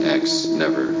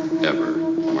never, ever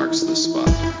marks the spot.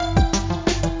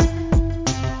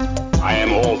 I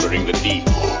am altering the deed.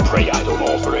 Pray I don't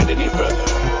alter it any further.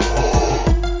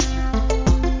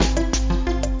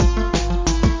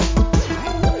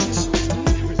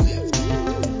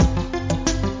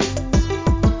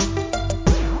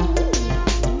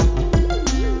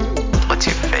 What's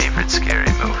your favorite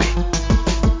scary movie?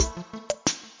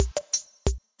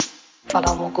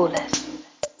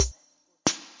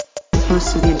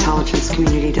 Most of the intelligence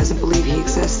community doesn't believe he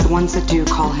exists. The ones that do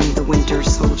call him the Winter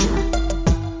Soldier.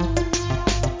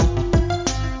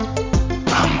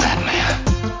 I'm Batman.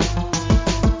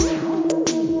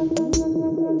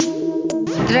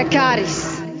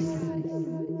 Dracarys.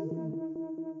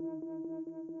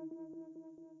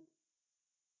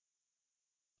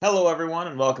 Hello, everyone,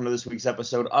 and welcome to this week's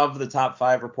episode of the Top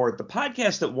 5 Report, the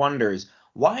podcast that wonders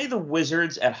why the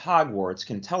wizards at Hogwarts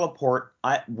can teleport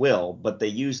at will, but they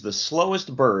use the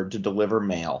slowest bird to deliver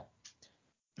mail.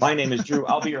 My name is Drew.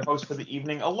 I'll be your host for the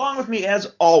evening. Along with me,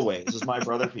 as always, is my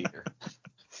brother Peter.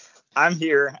 I'm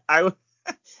here. I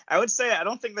would say I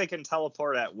don't think they can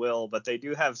teleport at will, but they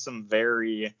do have some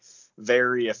very,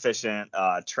 very efficient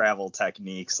travel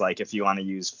techniques, like if you want to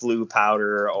use flu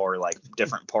powder or like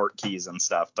different port keys and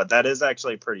stuff. But that is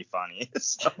actually pretty funny.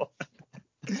 So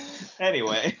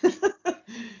Anyway,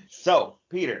 so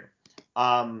Peter,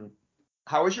 how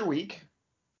was your week?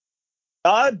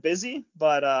 busy,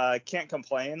 but can't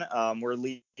complain. We're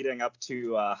leading up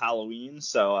to Halloween,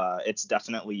 so it's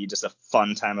definitely just a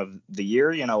fun time of the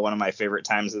year. You know, one of my favorite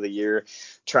times of the year,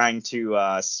 trying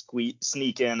to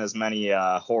sneak in as many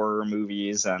horror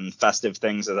movies and festive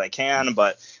things as I can.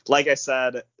 But like I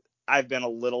said, I've been a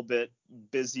little bit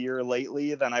busier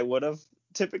lately than I would have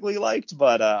typically liked,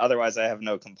 but otherwise I have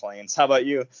no complaints. How about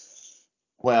you?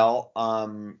 Well,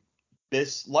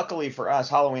 luckily for us,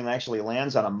 Halloween actually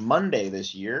lands on a Monday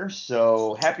this year.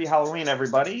 So happy Halloween,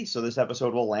 everybody. So this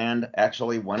episode will land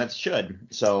actually when it should.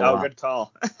 So Good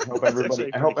call. I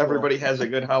hope everybody has a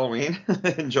good Halloween.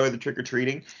 Enjoy the trick or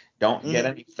treating. Don't get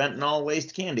any fentanyl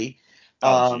laced candy.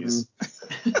 Oh, jeez.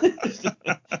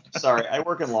 Sorry, I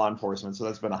work in law enforcement, so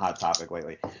that's been a hot topic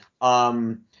lately.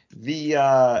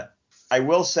 I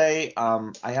will say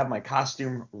I have my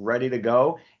costume ready to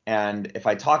go, and if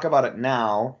I talk about it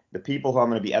now, the people who I'm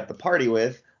going to be at the party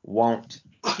with won't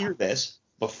hear this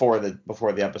before the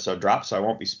episode drops, so I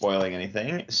won't be spoiling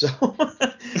anything. So,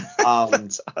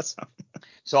 That's awesome.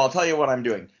 So I'll tell you what I'm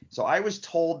doing. So I was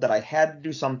told that I had to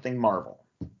do something Marvel.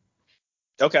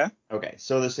 Okay. Okay.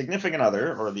 So the significant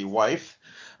other, or the wife,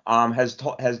 has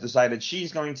decided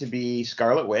she's going to be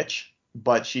Scarlet Witch.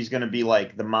 But she's going to be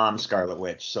like the mom Scarlet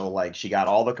Witch. So like she got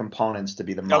all the components to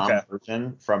be the mom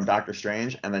version from Doctor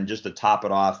Strange. And then just to top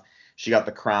it off, she got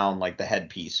the crown, like the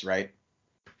headpiece, right?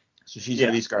 So she's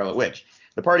going to be Scarlet Witch.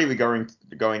 The party we're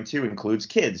going to includes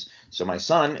kids. So my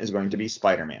son is going to be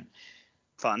Spider-Man.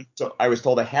 Fun. So I was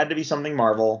told I had to be something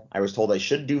Marvel. I was told I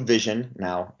should do Vision.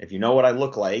 Now, if you know what I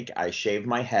look like, I shave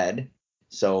my head.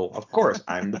 So, of course,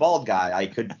 I'm the bald guy. I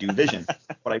could do Vision.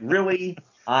 But I really,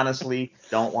 honestly,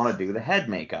 don't want to do the head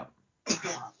makeup.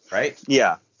 Right?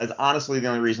 Yeah. That's honestly the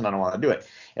only reason I don't want to do it.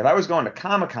 If I was going to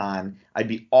Comic-Con, I'd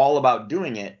be all about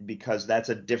doing it because that's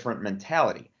a different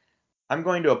mentality. I'm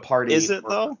going to a party. Is it,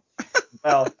 though?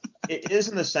 Well, it is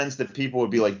in the sense that people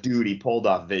would be like, dude, he pulled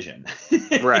off Vision.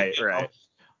 Right.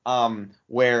 And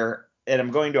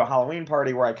I'm going to a Halloween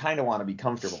party where I kind of want to be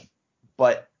comfortable.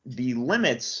 But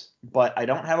I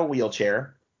don't have a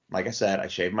wheelchair. Like I said, I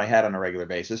shave my head on a regular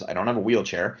basis. I don't have a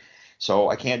wheelchair, so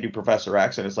I can't do Professor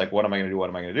X. And it's like, what am I going to do? What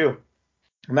am I going to do?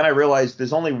 And then I realized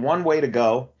there's only one way to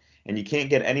go, and you can't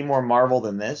get any more Marvel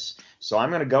than this. So I'm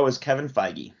going to go as Kevin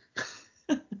Feige.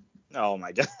 Oh,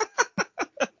 my God.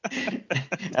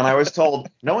 And I was told,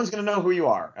 no one's going to know who you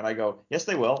are. And I go, yes,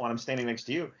 they will when I'm standing next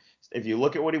to you. If you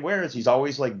look at what he wears, he's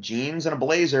always like jeans and a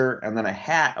blazer and then a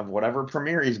hat of whatever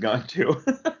premiere he's going to.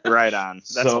 Right on.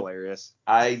 That's hilarious.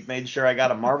 I made sure I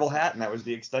got a Marvel hat, and that was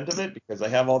the extent of it because I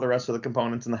have all the rest of the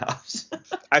components in the house.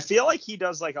 I feel like he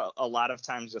does like a lot of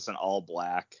times just an all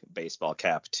black baseball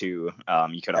cap too.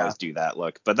 You could always do that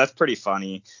look, but that's pretty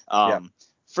funny.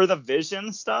 For the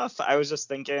Vision stuff, I was just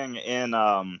thinking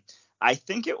I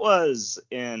think it was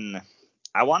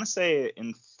I want to say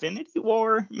Infinity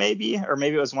War, maybe, or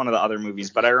maybe it was one of the other movies,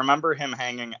 but I remember him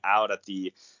hanging out at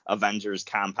the Avengers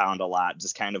compound a lot,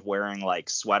 just kind of wearing like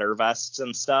sweater vests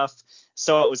and stuff.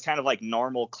 So it was kind of like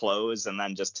normal clothes and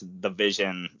then just the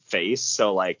Vision face.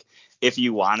 So like if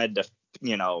you wanted to,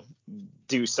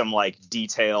 do some like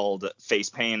detailed face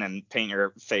paint and paint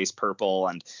your face purple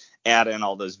and add in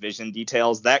all those Vision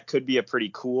details, that could be a pretty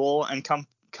cool and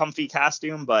comfy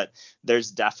costume, but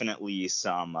there's definitely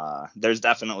some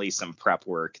prep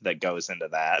work that goes into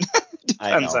that.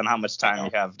 Depends on how much time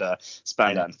you have to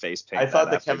spend on face paint. I thought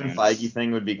the afternoon. Kevin Feige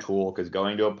thing would be cool because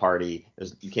going to a party,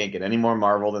 you can't get any more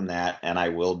Marvel than that, and I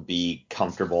will be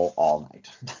comfortable all night.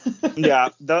 Yeah,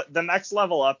 the next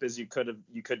level up is you could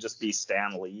just be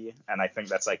Stan Lee, and I think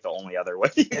that's like the only other way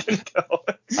you can go.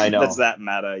 I know. That's that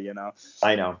meta, you know.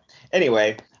 I know.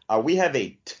 Anyway, we have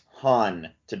a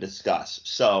ton to discuss,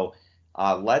 so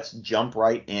let's jump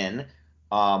right in.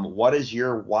 What is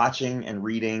your watching and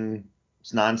reading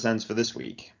nonsense for this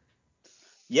week?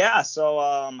 Yeah, so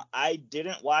I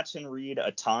didn't watch and read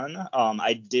a ton.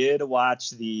 I did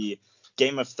watch the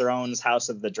Game of Thrones House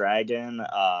of the Dragon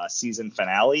season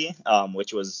finale,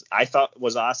 which I thought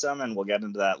was awesome, and we'll get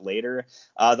into that later.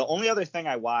 The only other thing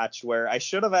I watched, where I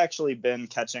should have actually been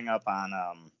catching up on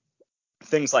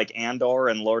things like Andor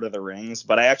and Lord of the Rings,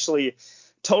 but I actually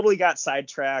totally got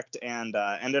sidetracked and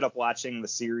ended up watching the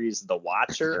series The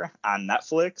Watcher on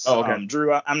Netflix. Oh, okay.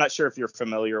 Drew, I'm not sure if you're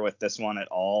familiar with this one at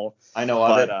all. I know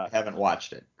of it. I haven't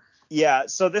watched it. Yeah,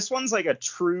 so this one's like a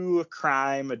true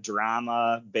crime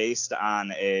drama based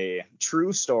on a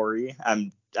true story.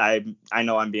 I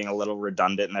know I'm being a little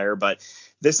redundant there, but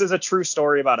this is a true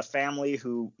story about a family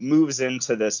who moves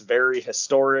into this very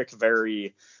historic,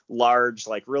 very large,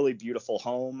 like really beautiful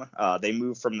home. They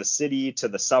move from the city to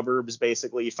the suburbs,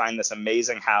 basically, find this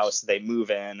amazing house. They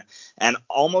move in, and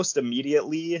almost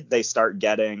immediately they start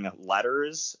getting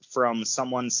letters from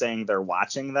someone saying they're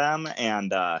watching them.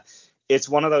 And it's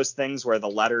one of those things where the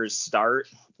letters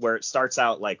starts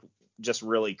out like just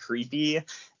really creepy,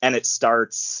 and it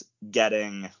starts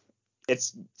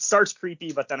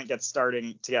creepy, but then it gets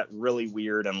starting to get really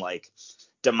weird and like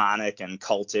demonic and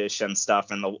cultish and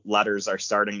stuff. And the letters are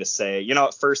starting to say,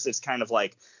 at first it's kind of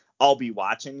like, I'll be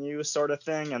watching you sort of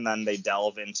thing. And then they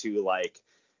delve into like,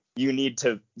 you need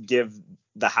to give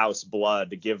the house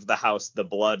blood, give the house the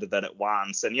blood that it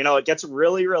wants. And, it gets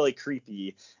really, really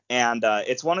creepy. And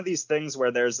it's one of these things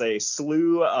where there's a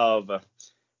slew of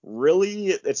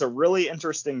it's a really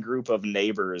interesting group of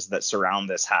neighbors that surround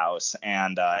this house.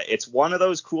 And it's one of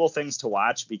those cool things to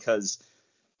watch because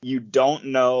you don't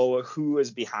know who is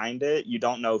behind it. You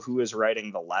don't know who is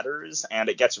writing the letters, and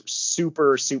it gets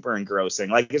super, super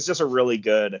engrossing. Like, it's just a really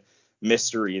good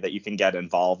mystery that you can get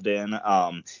involved in.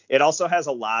 It also has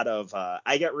a lot of,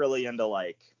 I get really into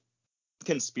like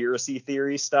conspiracy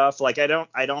theory stuff. Like, I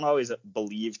don't always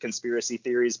believe conspiracy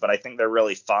theories, but I think they're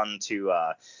really fun to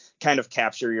kind of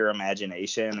capture your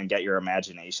imagination and get your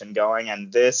imagination going.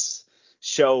 And this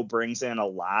show brings in a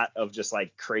lot of just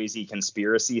like crazy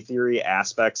conspiracy theory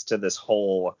aspects to this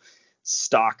whole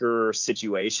stalker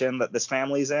situation that this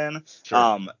family's in.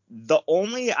 Sure.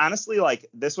 Honestly, like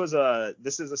this is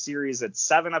a series that's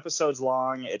 7 episodes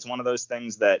long. It's one of those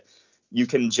things that you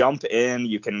can jump in,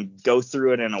 you can go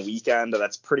through it in a weekend.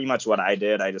 That's pretty much what I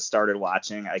did. I just started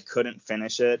watching. I couldn't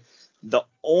finish it. The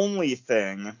only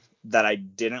thing that I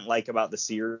didn't like about the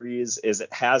series is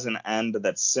it has an end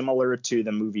that's similar to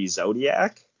the movie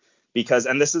Zodiac,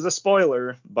 and this is a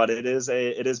spoiler, but it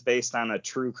is based on a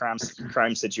true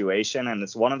crime situation, and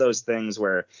it's one of those things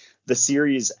where the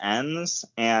series ends,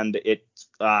 and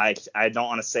I don't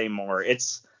want to say more.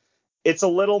 It's a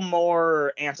little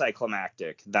more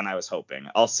anticlimactic than I was hoping.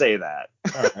 I'll say that.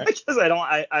 All right. Because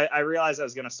I realized I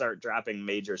was going to start dropping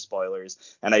major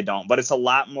spoilers, and I don't, but it's a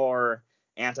lot more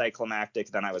anticlimactic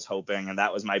than I was hoping, and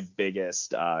that was my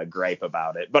biggest gripe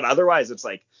about it. But otherwise, it's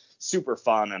like super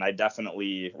fun, and I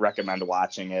definitely recommend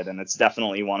watching it. And it's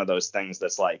definitely one of those things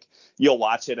that's like, you'll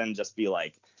watch it and just be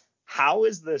like, how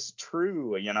is this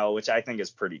true? Which I think is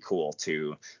pretty cool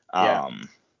too.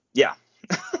 Yeah.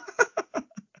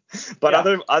 But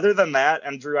other than that,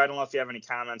 and Drew, I don't know if you have any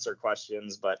comments or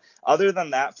questions, but other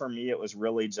than that, for me, it was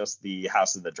really just the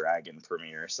House of the Dragon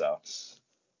premiere. So.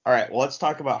 All right, well, let's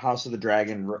talk about House of the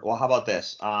Dragon. Well, how about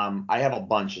this? I have a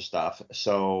bunch of stuff.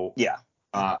 So yeah,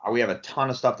 we have a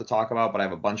ton of stuff to talk about, but I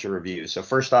have a bunch of reviews. So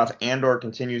first off, Andor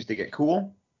continues to get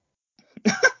cool.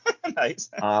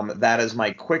 Nice. That is my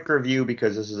quick review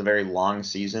because this is a very long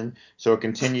season. So it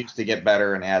continues to get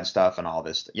better and add stuff and all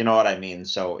this. You know what I mean?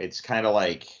 So it's kind of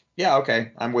like, yeah,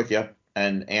 okay, I'm with you.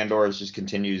 And Andor just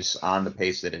continues on the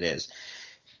pace that it is.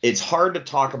 It's hard to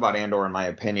talk about Andor, in my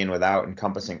opinion, without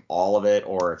encompassing all of it,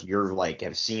 or if you're like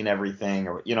have seen everything,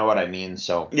 or you know what I mean.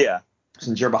 So yeah,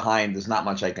 since you're behind, there's not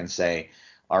much I can say,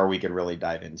 or we could really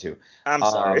dive into. I'm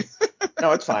sorry.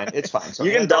 No, it's fine. It's fine. So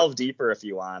you can delve deeper if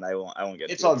you want. I won't get.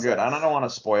 It's all good. I don't want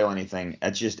to spoil anything.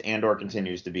 It's just Andor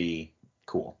continues to be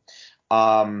cool.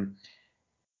 In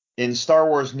Star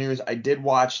Wars news, I did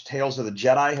watch Tales of the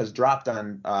Jedi has dropped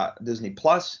on Disney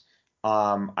Plus.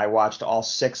 I watched all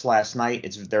 6 last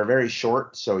night. They're very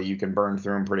short, so you can burn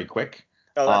through them pretty quick.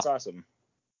 Oh, that's awesome.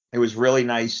 It was really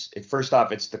nice. First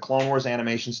off, it's the Clone Wars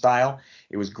animation style.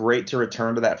 It was great to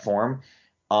return to that form.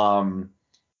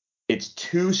 It's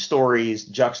 2 stories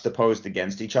juxtaposed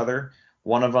against each other.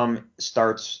 One of them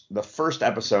starts the first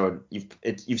episode.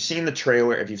 You've seen the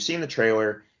trailer. If you've seen the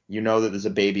trailer, you know that there's a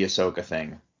baby Ahsoka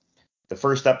thing. The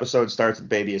first episode starts with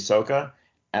baby Ahsoka,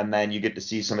 and then you get to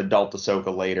see some adult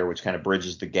Ahsoka later, which kind of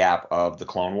bridges the gap of the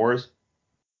Clone Wars.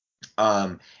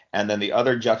 And then the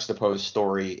other juxtaposed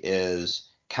story is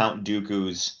Count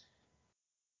Dooku's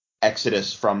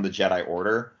exodus from the Jedi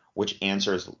Order, which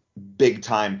answers big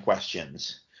time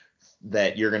questions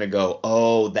that you're going to go,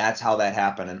 oh, that's how that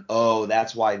happened, and oh,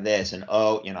 that's why this, and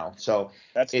oh, so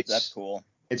that's cool.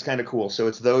 It's kind of cool. So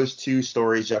it's those 2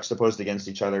 stories juxtaposed against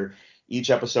each other.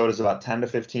 Each episode is about 10 to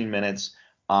 15 minutes.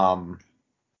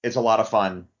 It's a lot of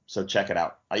fun, so check it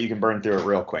out. You can burn through it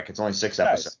real quick. It's only 6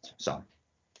 episodes. So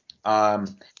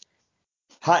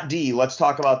Hot D, let's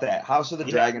talk about that. House of the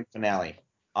Dragon finale.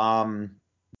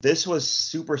 This was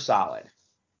super solid.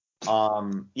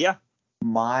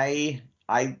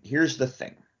 Here's the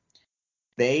thing.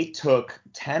 They took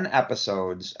 10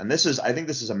 episodes, and I think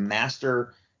this is a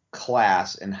master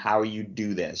class in how you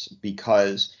do this,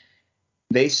 because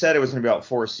they said it was going to be about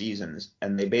 4 seasons,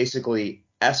 and they basically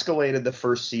escalated the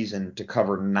first season to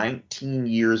cover 19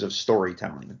 years of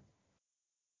storytelling.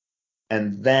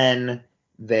 And then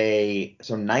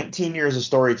 19 years of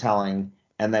storytelling,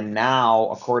 and then now,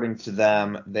 according to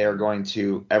them, they're going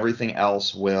to, everything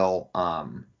else will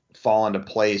fall into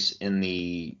place in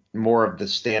the more of the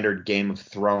standard Game of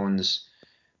Thrones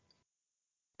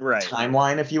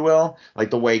timeline, if you will, like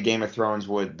the way Game of Thrones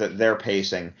would, their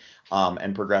pacing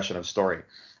and progression of story.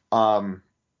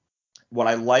 What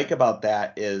I like about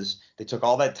that is they took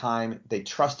all that time, they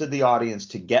trusted the audience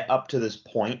to get up to this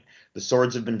point. The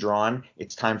swords have been drawn.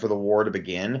 It's time for the war to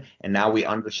begin, and now we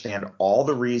understand all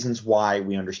the reasons why.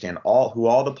 We understand who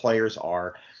all the players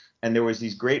are, and there was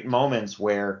these great moments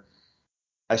where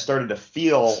I started to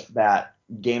feel that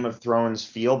Game of Thrones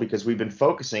feel, because we've been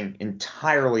focusing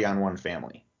entirely on one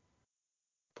family.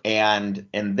 And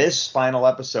in this final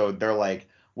episode, they're like,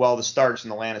 well, the Starks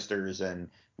and the Lannisters and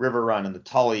Riverrun and the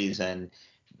Tullys, and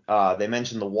they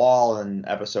mentioned the Wall in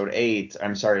episode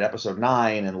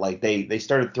 9, and like they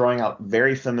started throwing out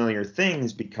very familiar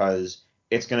things because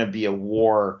it's going to be a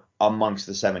war amongst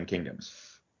the 7 kingdoms.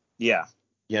 Yeah.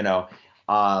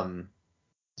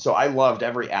 So I loved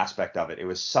every aspect of it. It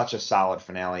was such a solid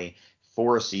finale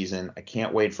for a season. I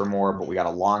can't wait for more, but we got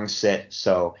a long sit,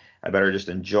 so I better just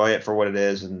enjoy it for what it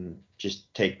is and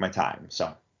just take my time.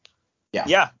 So, yeah.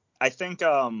 Yeah. I think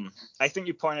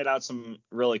you pointed out some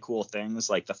really cool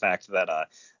things, like the fact that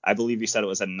I believe you said it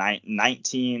was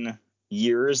 19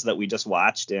 years that we just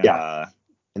watched in 10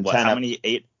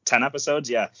 episodes?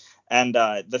 Yeah. And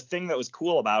the thing that was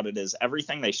cool about it is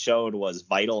everything they showed was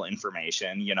vital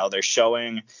information. They're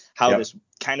showing how this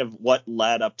kind of what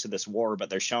led up to this war, but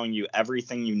they're showing you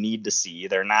everything you need to see.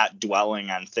 They're not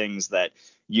dwelling on things that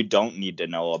you don't need to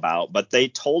know about, but they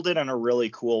told it in a really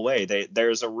cool way.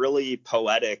 There's a really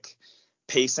poetic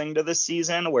pacing to this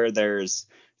season where there's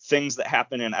things that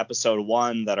happen in episode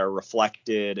 1 that are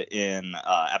reflected in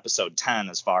episode 10,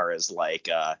 as far as like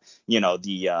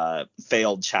the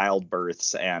failed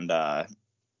childbirths and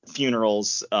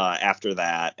funerals after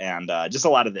that, and just a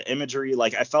lot of the imagery.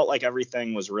 Like, I felt like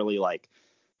everything was really like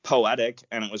poetic,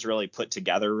 and it was really put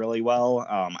together really well.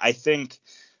 I think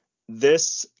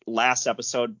this last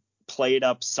episode played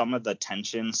up some of the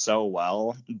tension so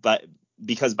well, but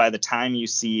because by the time you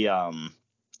see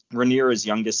Rhaenyra's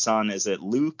youngest son, is it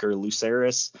Luke or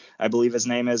Lucerys, I believe his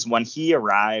name is, when he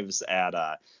arrives at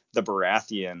the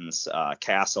Baratheons'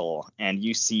 castle, and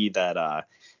you see that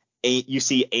you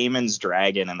see Aemon's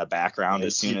dragon in the background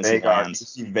as soon as he lands.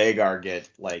 You see Vhagar get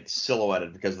like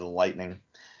silhouetted because of the lightning.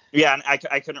 Yeah, and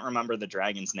I couldn't remember the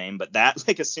dragon's name, but that,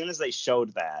 like, as soon as they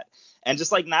showed that, and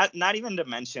just like not even to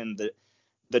mention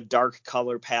the dark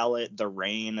color palette, the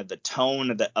rain, the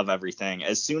tone of everything.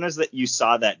 As soon as that you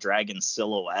saw that dragon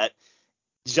silhouette,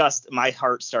 just my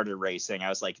heart started racing. I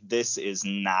was like, this is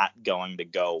not going to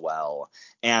go well.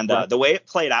 And the way it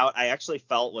played out, I actually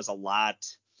felt was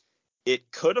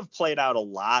it could have played out a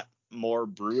lot more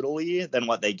brutally than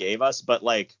what they gave us, but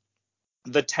like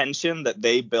the tension that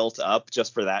they built up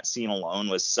just for that scene alone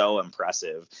was so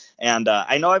impressive. And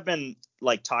I know I've been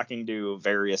like talking to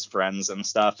various friends and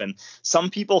stuff, and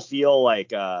some people feel like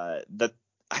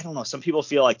some people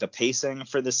feel like the pacing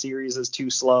for the series is too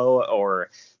slow,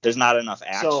 or there's not enough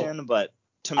action. But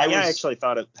To me, I actually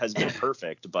thought it has been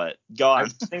perfect, but go on. I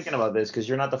was thinking about this because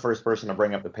you're not the first person to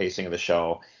bring up the pacing of the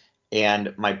show.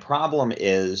 And my problem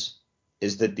is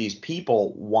that these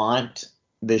people want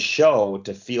this show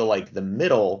to feel like the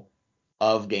middle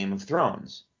of Game of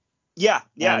Thrones. Yeah,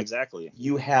 And exactly.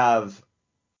 You have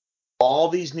all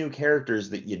these new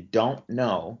characters that you don't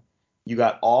know. You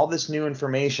got all this new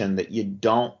information that you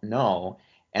don't know,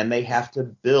 and they have to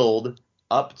build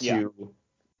up to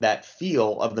that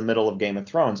feel of the middle of Game of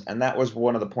Thrones. And that was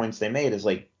one of the points they made, is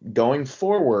like, going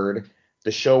forward,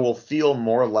 the show will feel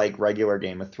more like regular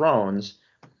Game of Thrones.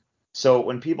 So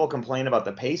when people complain about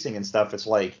the pacing and stuff, it's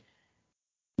like,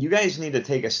 you guys need to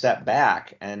take a step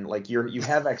back, and like, you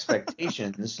have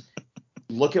expectations.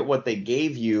 Look at what they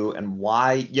gave you and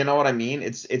why, you know what I mean?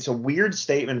 It's a weird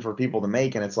statement for people to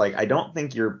make, and it's like, I don't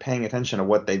think you're paying attention to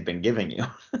what they've been giving you.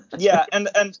 Yeah, and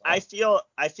I feel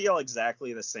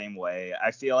exactly the same way.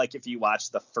 I feel like if you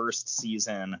watch the first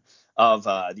season of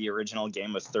the original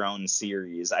Game of Thrones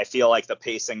series, I feel like the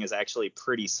pacing is actually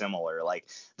pretty similar. Like,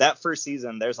 that first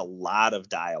season, there's a lot of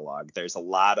dialogue. There's a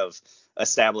lot of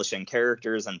establishing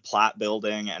characters and plot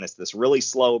building, and it's this really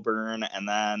slow burn, and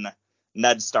then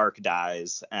Ned Stark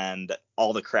dies and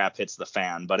all the crap hits the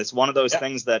fan. But it's one of those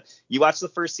things that you watch the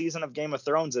first season of Game of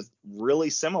Thrones, it's really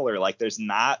similar. Like, there's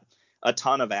not a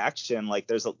ton of action. Like,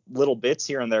 there's little bits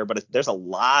here and there, but there's a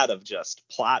lot of just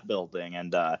plot building.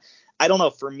 And I don't know,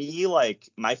 for me, like,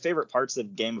 my favorite parts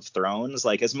of Game of Thrones,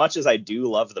 like, as much as I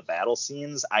do love the battle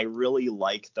scenes, I really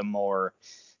like the more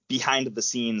behind the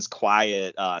scenes,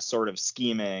 quiet, sort of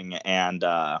scheming and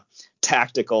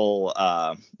tactical,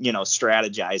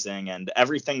 strategizing, and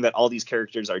everything that all these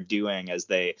characters are doing as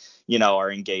they, are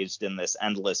engaged in this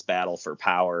endless battle for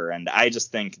power. And I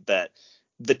just think that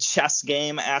the chess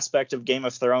game aspect of Game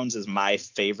of Thrones is my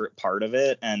favorite part of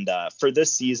it. And for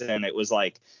this season, it was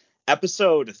like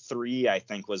episode 3, I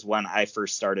think, was when I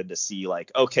first started to see,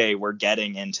 like, okay, we're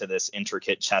getting into this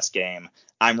intricate chess game.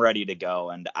 I'm ready to go.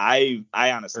 And I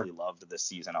honestly loved this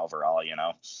season overall,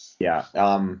 Yeah.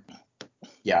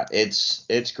 Yeah,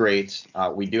 it's great.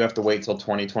 We do have to wait till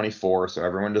 2024, so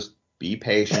everyone just be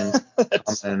patient.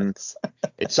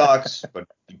 It sucks, but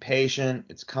be patient.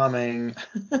 It's coming.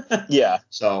 Yeah.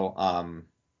 So,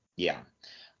 yeah.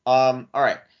 All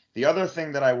right. The other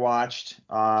thing that I watched,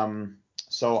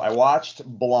 so I watched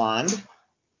Blonde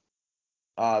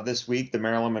this week, the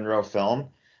Marilyn Monroe film.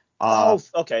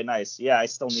 Okay, nice. Yeah, I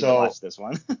still need to watch this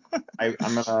one.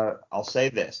 I'll say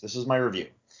this. This is my review.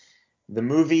 The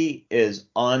movie is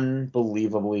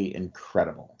unbelievably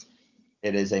incredible.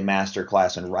 It is a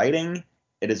masterclass in writing.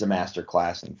 It is a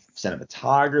masterclass in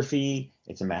cinematography.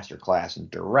 It's a masterclass in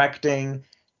directing.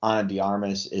 Ana de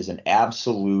Armas is an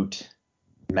absolute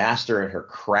master at her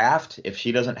craft. If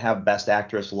she doesn't have Best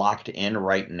Actress locked in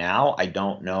right now, I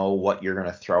don't know what you're going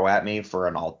to throw at me for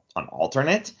an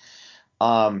alternate.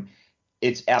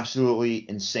 It's absolutely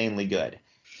insanely good.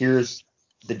 Here's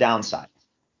the downside.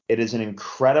 It is an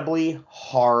incredibly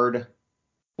hard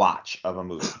watch of a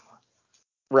movie.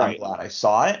 Right. I'm glad I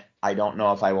saw it. I don't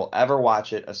know if I will ever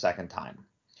watch it a second time.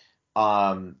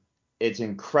 It's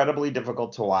incredibly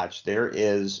difficult to watch.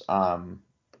 There's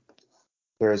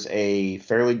a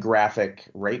fairly graphic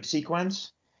rape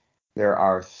sequence. There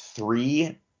are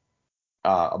 3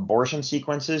 abortion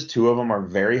sequences. 2 of them are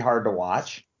very hard to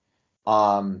watch.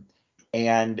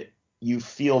 And you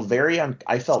feel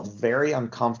I felt very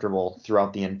uncomfortable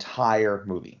throughout the entire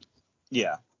movie.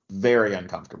 Yeah. Very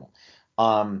uncomfortable.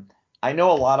 I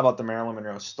know a lot about the Marilyn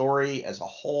Monroe story as a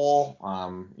whole.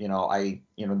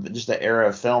 Just the era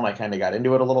of film, I kind of got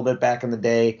into it a little bit back in the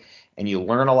day, and you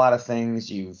learn a lot of things.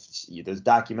 There's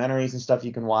documentaries and stuff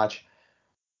you can watch.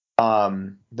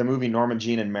 The movie Norma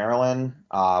Jean and Marilyn,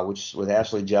 which with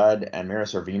Ashley Judd and Mira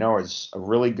Sorvino, is a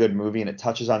really good movie, and it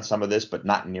touches on some of this, but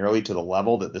not nearly to the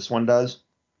level that this one does.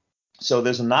 So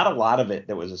there's not a lot of it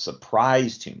that was a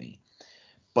surprise to me.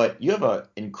 But you have an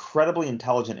incredibly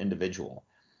intelligent individual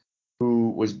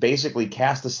who was basically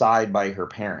cast aside by her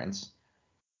parents,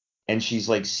 and she's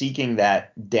like seeking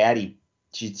that daddy.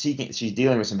 She's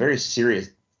dealing with some very serious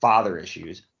father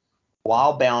issues,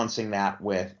 while balancing that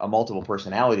with a multiple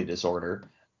personality disorder.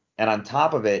 And on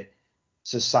top of it,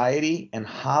 society and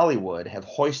Hollywood have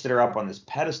hoisted her up on this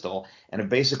pedestal and have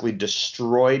basically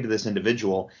destroyed this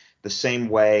individual the same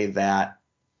way that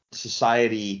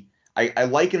society. I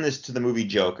liken this to the movie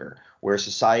Joker, where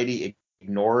society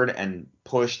ignored and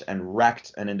pushed and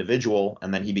wrecked an individual,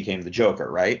 and then he became the Joker,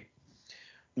 right?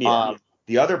 Yeah.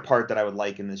 The other part that I would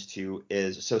liken this to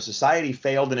is, so society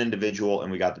failed an individual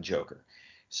and we got the Joker.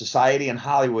 Society and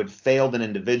Hollywood failed an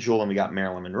individual and we got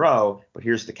Marilyn Monroe, but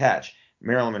here's the catch.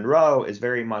 Marilyn Monroe is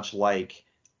very much like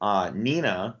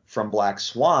Nina from Black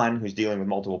Swan, who's dealing with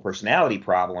multiple personality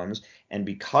problems, and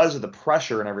because of the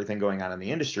pressure and everything going on in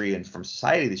the industry and from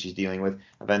society that she's dealing with,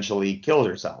 eventually kills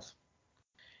herself.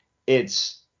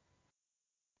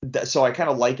 So I kind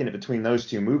of liken it between those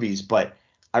two movies, but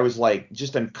I was like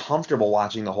just uncomfortable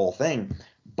watching the whole thing.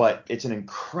 But it's an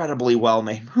incredibly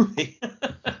well-made movie,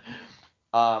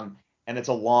 and it's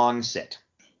a long sit.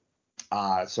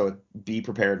 So be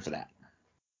prepared for that.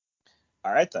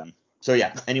 All right then. So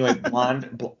yeah. Anyway,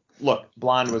 Blonde.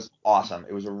 Blonde was awesome.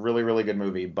 It was a really, really good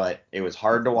movie, but it was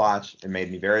hard to watch. It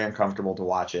made me very uncomfortable to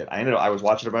watch it. I was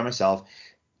watching it by myself.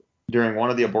 During one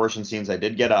of the abortion scenes, I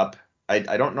did get up.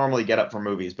 I don't normally get up for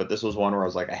movies, but this was one where I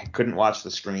was like, I couldn't watch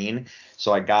the screen.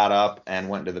 So I got up and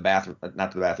went into the bathroom,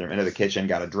 not to the bathroom, into the kitchen,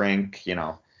 got a drink,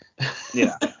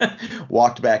 Yeah.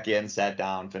 walked back in, sat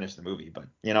down, finished the movie. But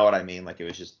you know what I mean? Like, it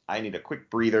was just, I need a quick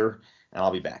breather and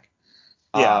I'll be back.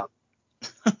 Yeah.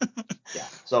 Yeah.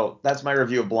 So that's my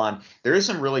review of Blonde. There is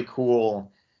some really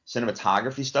cool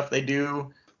cinematography stuff they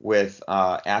do with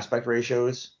aspect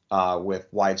ratios. With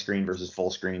widescreen versus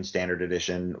full screen, standard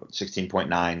edition,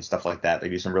 16.9, stuff like that. They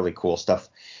do some really cool stuff.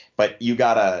 But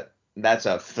that's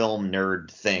a film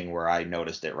nerd thing where I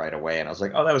noticed it right away and I was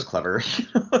like, oh, that was clever.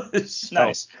 So,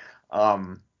 nice.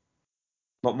 But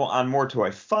on more to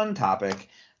a fun topic,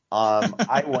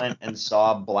 I went and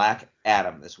saw Black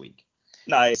Adam this week.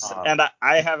 Nice. And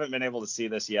I haven't been able to see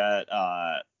this yet.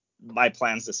 My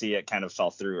plans to see it kind of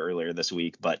fell through earlier this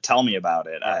week, but tell me about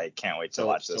it. I can't wait to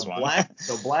watch this one.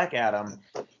 Black Adam,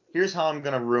 here's how I'm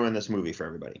going to ruin this movie for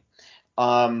everybody.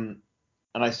 And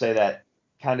I say that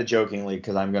kind of jokingly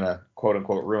because I'm going to quote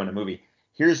unquote ruin a movie.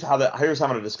 Here's how I'm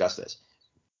going to discuss this.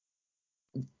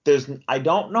 I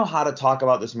don't know how to talk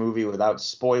about this movie without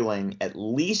spoiling at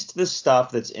least the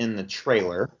stuff that's in the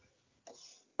trailer.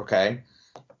 Okay.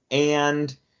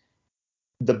 And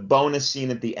the bonus scene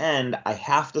at the end, I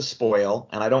have to spoil,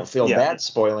 and I don't feel bad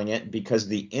spoiling it because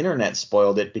the internet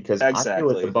spoiled it because I knew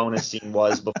what the bonus scene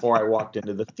was before I walked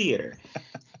into the theater.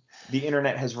 The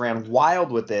internet has ran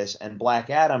wild with this, and Black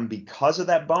Adam, because of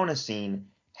that bonus scene,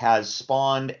 has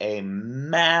spawned a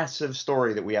massive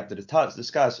story that we have to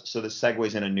discuss, so this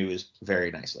segues into news very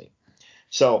nicely.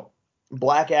 So,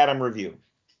 Black Adam review.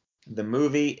 The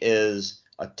movie is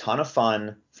a ton of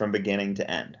fun from beginning to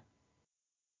end.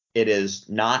 It is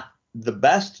not the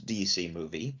best DC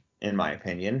movie, in my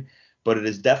opinion, but it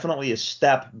is definitely a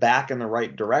step back in the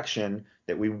right direction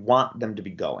that we want them to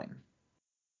be going.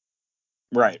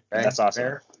 Right. Okay? That's awesome.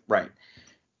 Fair? Right.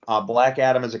 Black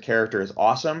Adam as a character is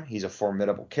awesome. He's a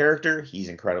formidable character. He's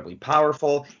incredibly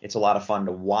powerful. It's a lot of fun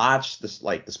to watch. The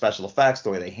special effects,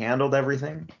 the way they handled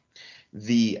everything.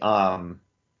 The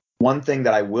one thing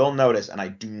that I will notice, and I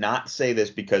do not say this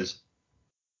because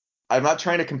I'm not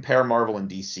trying to compare Marvel and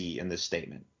DC in this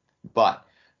statement, but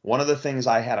one of the things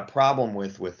I had a problem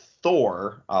with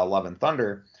Thor, Love and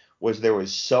Thunder, was there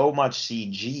was so much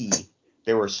CG.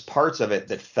 There were parts of it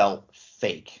that felt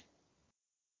fake.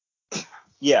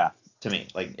 Yeah. To me,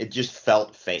 like it just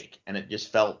felt fake, and it just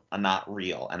felt not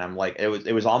real. And I'm like,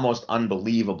 it was almost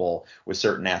unbelievable with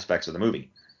certain aspects of the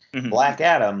movie. Mm-hmm. Black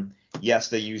Adam, yes,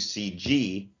 they use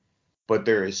CG. But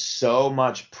there is so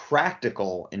much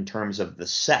practical in terms of the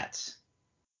sets.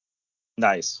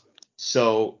 Nice.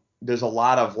 So there's a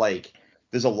lot of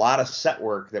set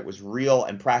work that was real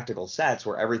and practical sets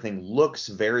where everything looks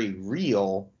very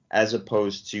real as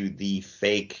opposed to the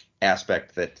fake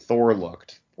aspect that Thor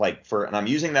looked like and I'm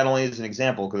using that only as an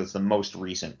example because it's the most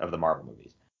recent of the Marvel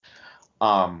movies.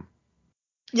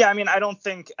 Yeah, I mean, I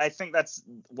think that's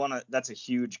a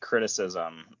huge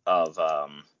criticism of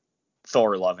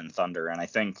Thor: Love and Thunder, and I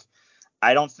think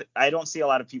I don't see a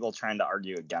lot of people trying to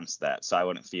argue against that, so I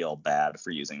wouldn't feel bad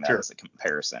for using that as a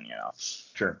comparison,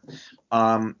 Sure.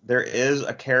 There is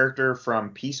a character from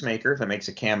Peacemaker that makes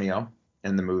a cameo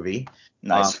in the movie.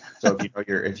 Nice. So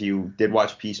if you did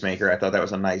watch Peacemaker, I thought that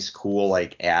was a nice, cool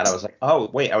ad. I was like, oh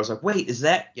wait, is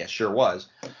that? Yeah, sure was.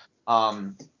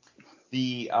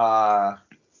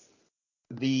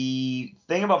 The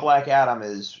thing about Black Adam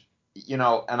is, and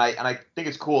I think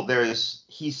it's cool.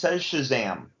 He says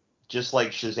Shazam just like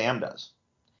Shazam does,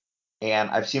 and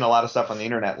I've seen a lot of stuff on the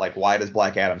internet like, why does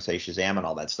Black Adam say Shazam and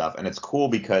all that stuff? And it's cool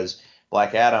because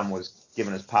Black Adam was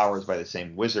given his powers by the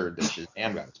same wizard that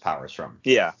Shazam got his powers from.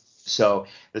 Yeah. So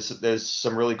there's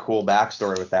some really cool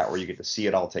backstory with that where you get to see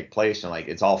it all take place, and like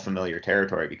it's all familiar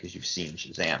territory because you've seen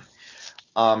Shazam.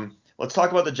 Let's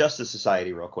talk about the Justice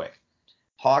Society real quick.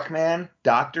 Hawkman,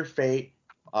 Dr. Fate,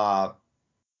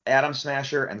 Atom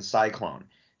Smasher, and Cyclone.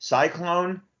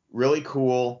 Cyclone, really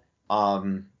cool.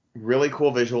 really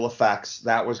cool visual effects.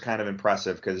 That was kind of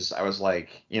impressive because I was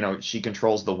like, she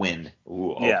controls the wind.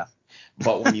 Ooh, oh. Yeah.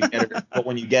 But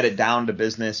when you get it down to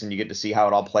business and you get to see how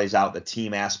it all plays out, the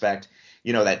team aspect,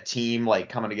 that team like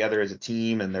coming together as a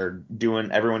team and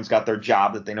everyone's got their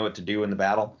job that they know what to do in the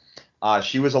battle.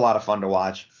 She was a lot of fun to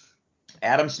watch.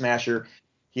 Adam Smasher,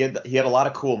 he had a lot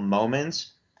of cool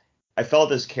moments. I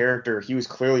felt his character, he was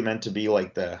clearly meant to be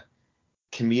like the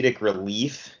comedic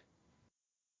relief,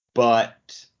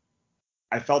 but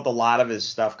I felt a lot of his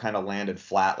stuff kind of landed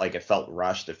flat, like it felt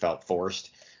rushed, it felt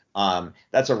forced.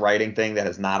 That's a writing thing that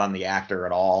is not on the actor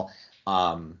at all.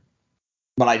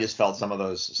 But I just felt some of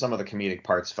the comedic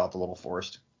parts felt a little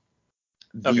forced.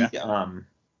 Okay.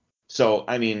 So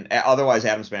I mean, otherwise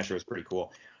Adam Smasher was pretty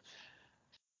cool.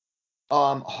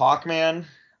 Hawkman,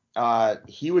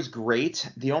 he was great.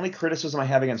 The only criticism I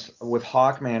have with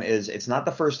Hawkman is it's not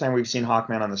the first time we've seen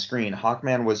Hawkman on the screen.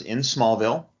 Hawkman was in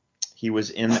Smallville. He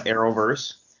was in the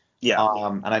Arrowverse. Yeah.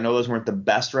 And I know those weren't the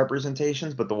best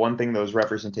representations, but the one thing those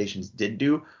representations did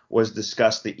do was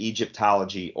discuss the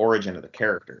Egyptology origin of the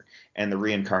character and the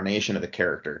reincarnation of the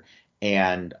character.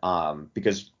 And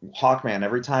because Hawkman,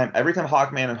 every time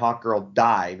Hawkman and Hawkgirl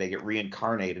die, they get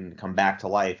reincarnated and come back to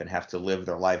life and have to live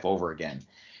their life over again.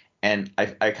 And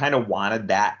I kind of wanted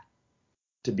that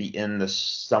to be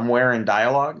somewhere in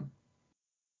dialogue.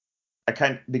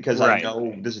 Because right. I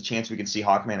know there's a chance we can see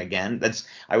Hawkman again.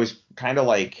 I was kind of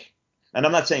like, and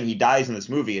I'm not saying he dies in this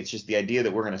movie. It's just the idea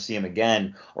that we're going to see him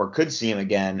again or could see him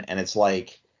again. And it's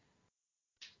like,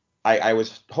 I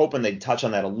was hoping they'd touch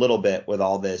on that a little bit with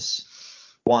all this.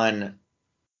 One,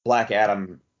 Black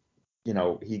Adam,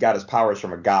 he got his powers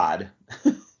from a god.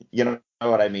 You know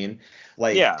what I mean?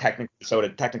 Like, yeah. technically so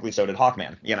did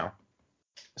Hawkman,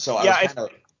 So I yeah, was kind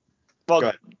of. Well, go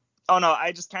ahead. Oh, no,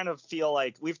 I just kind of feel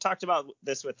like we've talked about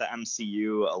this with the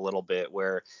MCU a little bit,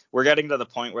 where we're getting to the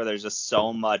point where there's just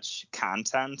so much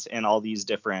content in all these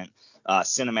different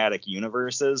cinematic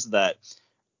universes that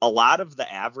a lot of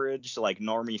the average, like,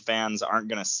 normie fans aren't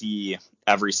going to see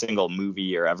every single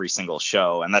movie or every single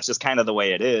show. And that's just kind of the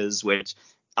way it is, which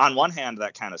on one hand,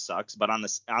 that kind of sucks. But in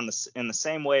the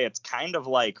same way, it's kind of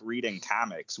like reading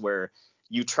comics, where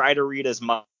you try to read as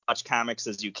much comics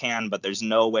as you can, but there's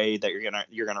no way that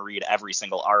you're gonna read every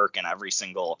single arc and every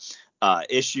single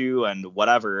issue and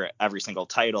whatever, every single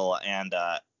title, and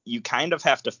you kind of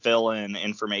have to fill in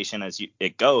information as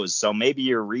it goes. So maybe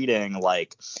you're reading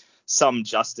like some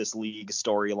Justice League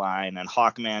storyline and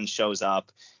Hawkman shows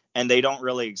up and they don't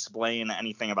really explain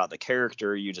anything about the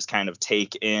character. You just kind of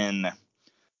take in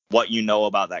what you know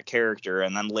about that character,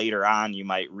 and then later on you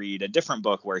might read a different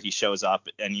book where he shows up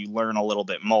and you learn a little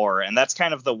bit more. And that's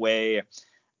kind of the way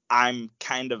I'm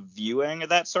kind of viewing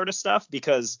that sort of stuff,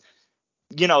 because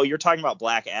you're talking about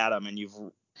Black Adam and you've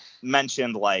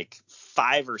mentioned like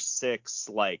 5 or 6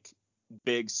 like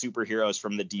big superheroes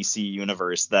from the DC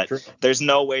universe that Sure. There's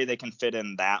no way they can fit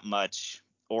in that much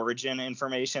origin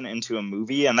information into a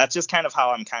movie. And that's just kind of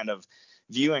how I'm kind of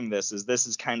viewing this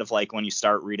is kind of like when you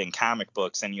start reading comic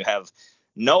books and you have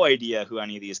no idea who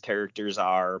any of these characters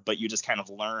are, but you just kind of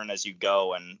learn as you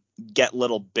go and get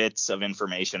little bits of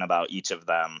information about each of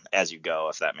them as you go,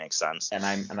 if that makes sense. And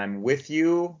I'm with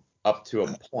you up to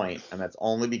a point, and that's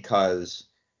only because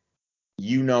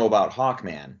you know about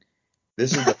Hawkman.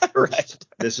 This is the first right.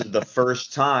 This is the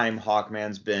first time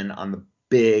Hawkman's been on the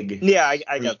big. Yeah,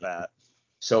 I get that.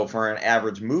 So for an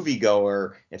average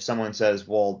moviegoer, if someone says,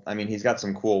 well, I mean, he's got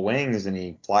some cool wings and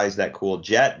he flies that cool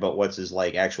jet, but what's his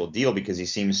like actual deal? Because he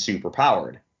seems super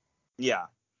powered. Yeah.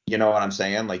 You know what I'm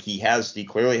saying? Like he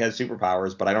clearly has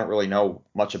superpowers, but I don't really know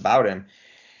much about him.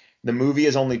 The movie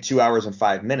is only 2 hours and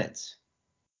 5 minutes.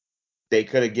 They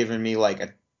could have given me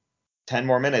like 10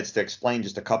 more minutes to explain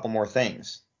just a couple more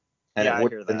things. And yeah, it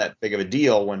wouldn't have been that big of a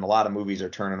deal when a lot of movies are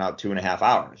turning out 2.5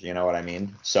 hours. You know what I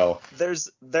mean? So there's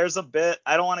a bit,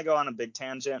 I don't want to go on a big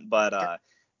tangent, but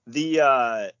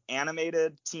the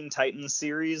animated Teen Titans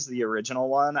series, the original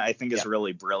one, I think is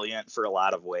really brilliant for a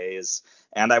lot of ways.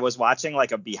 And I was watching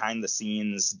like a behind the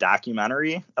scenes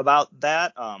documentary about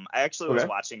that. I actually was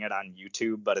watching it on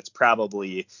YouTube, but it's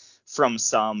probably from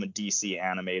some DC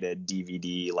animated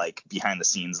DVD, like behind the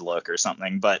scenes look or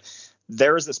something. But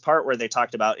there was this part where they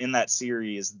talked about in that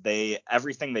series,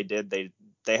 everything they did,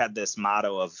 they had this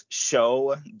motto of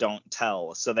show, don't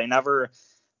tell. So they never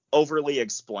overly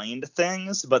explained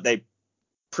things, but they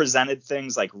presented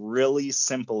things like really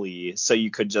simply so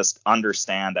you could just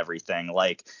understand everything.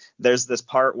 Like there's this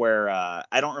part where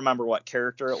I don't remember what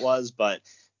character it was, but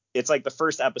it's like the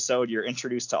first episode, you're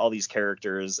introduced to all these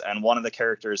characters, and one of the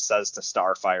characters says to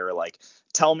Starfire, like,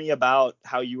 tell me about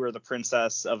how you were the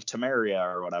princess of Temeria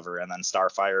or whatever. And then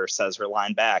Starfire says her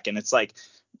line back. And it's like,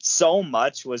 so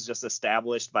much was just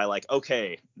established by like,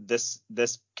 okay, this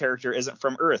character isn't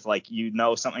from Earth. Like, you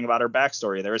know something about her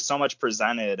backstory. There is so much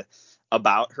presented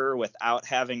about her without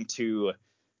having to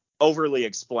overly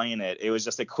explain it. It was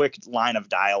just a quick line of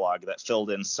dialogue that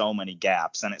filled in so many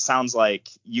gaps. And it sounds like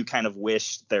you kind of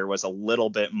wish there was a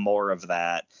little bit more of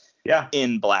that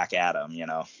in Black Adam, you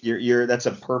know. That's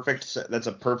a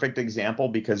perfect example,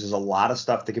 because there's a lot of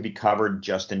stuff that could be covered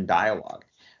just in dialogue.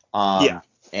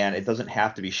 And it doesn't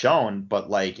have to be shown, but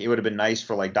like it would have been nice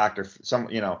for like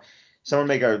someone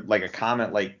make a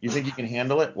comment like, you think you can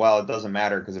handle it? Well, it doesn't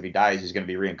matter, because if he dies, he's going to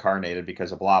be reincarnated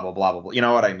because of blah, blah, blah, blah, blah. You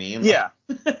know what I mean? Yeah.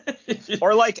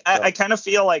 Or like, I kind of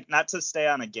feel like, not to stay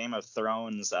on a Game of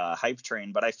Thrones hype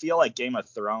train, but I feel like Game of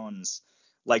Thrones,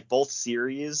 like both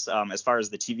series, as far as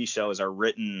the TV shows, are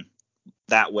written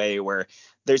that way, where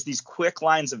there's these quick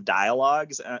lines of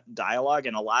dialogue,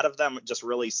 and a lot of them just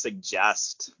really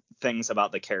suggest things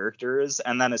about the characters.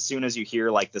 And then as soon as you hear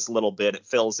like this little bit, it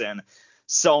fills in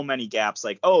so many gaps,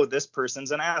 like, oh, this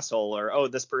person's an asshole, or oh,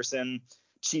 this person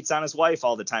cheats on his wife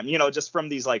all the time, you know, just from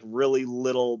these like really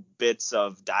little bits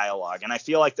of dialogue. And I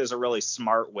feel like there's a really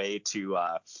smart way to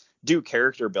do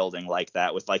character building like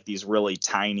that, with like these really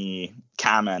tiny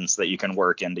comments that you can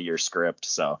work into your script.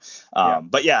 So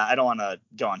but yeah, I don't want to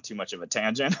go on too much of a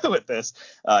tangent with this.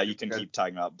 You can keep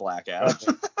talking about Black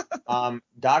Adam.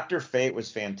 Dr. Fate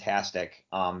was fantastic.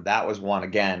 That was one,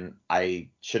 again, I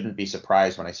shouldn't be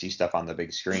surprised when I see stuff on the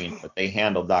big screen, but they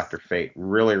handled Dr. Fate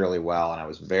really, really well, and I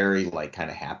was very like kind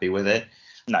of happy with it.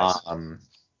 Nice.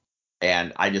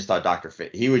 And I just thought Dr.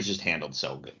 Fate, he was just handled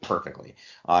so good, perfectly.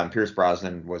 Pierce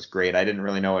Brosnan was great. I didn't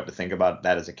really know what to think about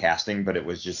that as a casting, but it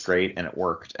was just great, and it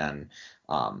worked. And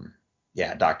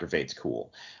Dr. Fate's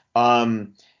cool.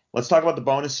 Let's talk about the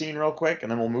bonus scene real quick,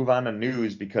 and then we'll move on to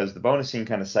news, because the bonus scene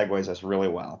kind of segues us really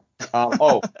well.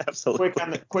 Absolutely.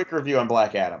 Quick review on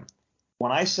Black Adam.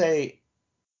 When I say,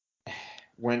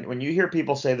 when you hear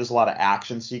people say there's a lot of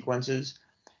action sequences,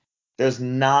 there's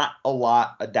not a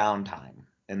lot of downtime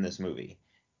in this movie.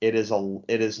 It is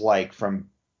like from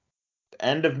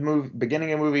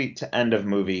beginning of movie to end of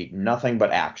movie, nothing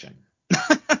but action.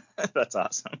 That's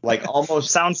awesome. Like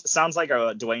almost sounds like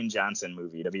a Dwayne Johnson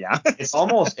movie, to be honest.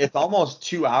 It's almost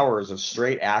 2 hours of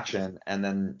straight action, and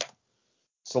then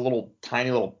it's a little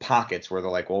tiny little pockets where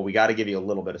they're like, well, we got to give you a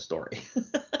little bit of story.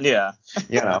 Yeah.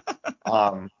 You know,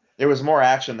 there was more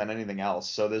action than anything else.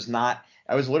 So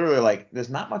I was literally like, there's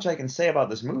not much I can say about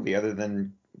this movie other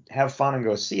than have fun and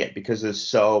go see it, because there's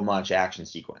so much action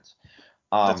sequence.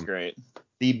 That's great.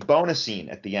 The bonus scene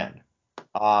at the end.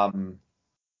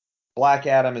 Black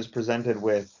Adam is presented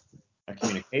with a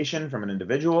communication from an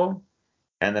individual,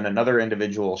 and then another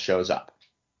individual shows up.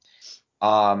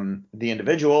 The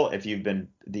individual, if you've been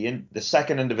the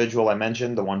second individual I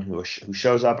mentioned, the one who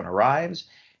shows up and arrives,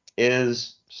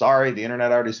 is, sorry, the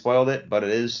internet already spoiled it, but it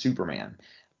is Superman.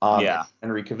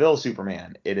 Henry Cavill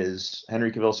Superman. It is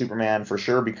Henry Cavill Superman for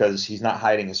sure, because he's not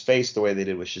hiding his face the way they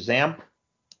did with Shazam.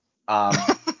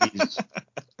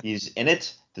 He's in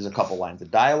it. There's a couple lines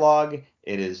of dialogue.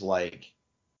 It is like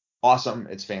awesome.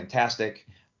 It's fantastic.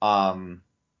 And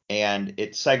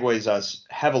it segues us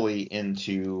heavily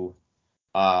into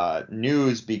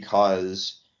news,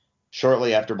 because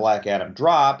shortly after Black Adam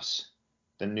drops,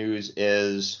 the news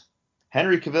is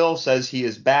Henry Cavill says he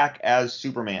is back as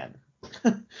Superman.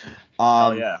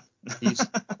 Oh yeah. He's,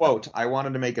 quote, I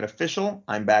wanted to make it official.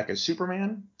 I'm back as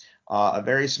Superman. A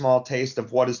very small taste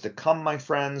of what is to come, my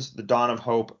friends. The dawn of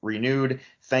hope renewed.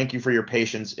 Thank you for your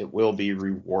patience. It will be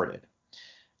rewarded.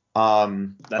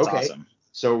 That's awesome.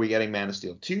 So are we getting Man of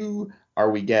Steel 2? Are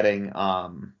we getting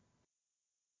Man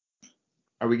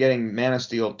of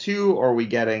Steel 2, or are we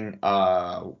getting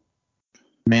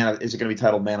is it going to be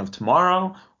titled Man of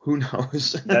Tomorrow? Who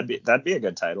knows? That'd be a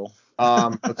good title.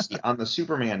 Let's see. On the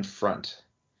Superman front,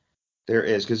 there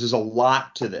is, because there's a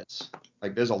lot to this.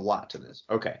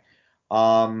 Okay.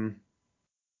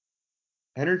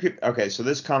 So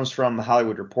this comes from the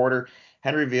Hollywood Reporter.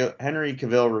 Henry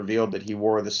Cavill revealed that he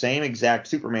wore the same exact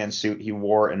Superman suit he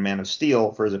wore in Man of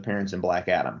Steel for his appearance in Black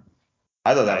Adam.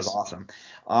 I thought that was awesome.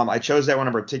 I chose that one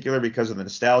in particular because of the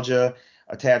nostalgia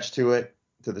attached to it,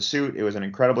 to the suit. It was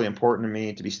incredibly important to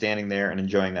me to be standing there and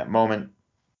enjoying that moment.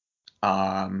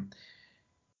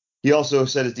 He also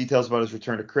said his details about his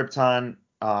return to Krypton.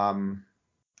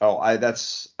 I got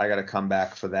to come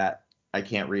back for that. I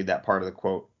can't read that part of the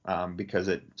quote because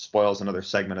it spoils another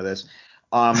segment of this.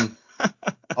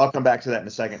 I'll come back to that in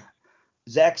a second.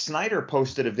 Zack Snyder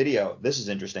posted a video. This is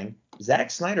interesting. Zack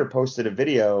Snyder posted a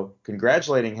video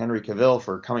congratulating Henry Cavill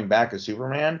for coming back as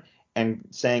Superman and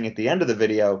saying at the end of the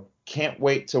video, "Can't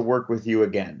wait to work with you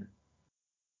again."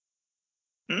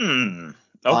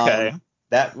 Okay.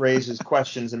 That raises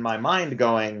questions in my mind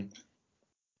going,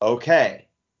 okay,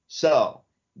 so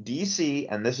DC,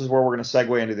 and this is where we're going to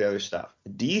segue into the other stuff.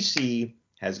 DC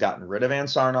has gotten rid of Ann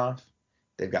Sarnoff.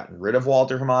 They've gotten rid of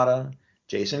Walter Hamada.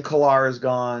 Jason Kilar is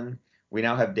gone. We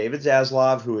now have David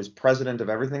Zaslav, who is president of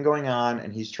everything going on,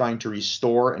 and he's trying to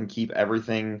restore and keep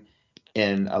everything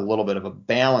in a little bit of a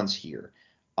balance here.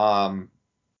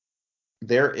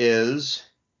 There is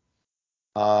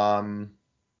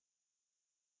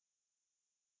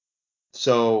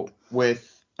so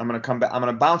with I'm going to come back. I'm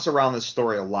going to bounce around this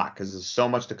story a lot because there's so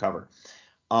much to cover.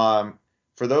 For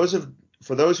those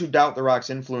who doubt The Rock's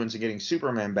influence in getting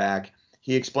Superman back,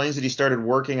 he explains that he started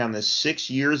working on this 6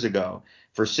 years ago.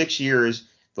 For 6 years,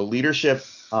 the leadership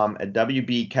at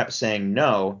WB kept saying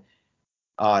no.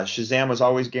 Shazam was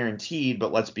always guaranteed,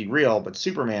 but let's be real. But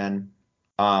Superman,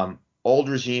 old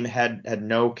regime had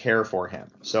no care for him.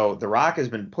 So The Rock has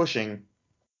been pushing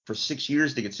for 6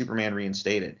 years to get Superman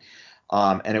reinstated.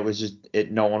 And it was just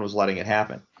no one was letting it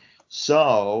happen.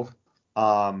 So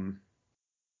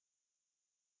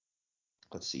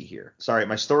let's see here. Sorry,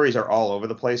 my stories are all over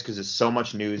the place because it's so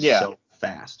much news so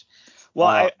fast.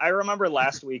 Well, I remember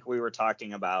last week we were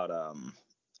talking about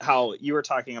how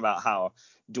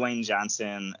Dwayne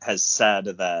Johnson has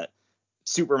said that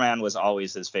Superman was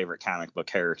always his favorite comic book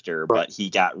character, but he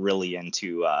got really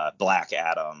into Black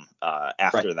Adam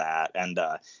after that. And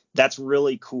that's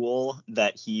really cool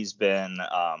that he's been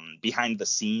behind the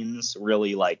scenes,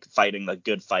 really like fighting the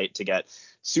good fight to get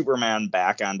Superman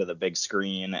back onto the big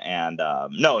screen. And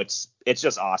no, it's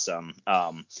just awesome.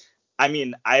 I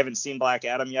mean, I haven't seen Black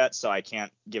Adam yet, so I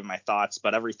can't give my thoughts,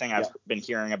 but everything I've been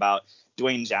hearing about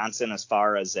Dwayne Johnson as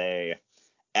far as a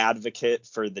advocate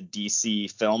for the DC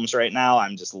films right now,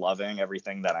 I'm just loving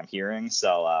everything that I'm hearing.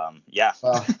 So, yeah.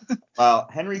 Well,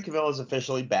 Henry Cavill is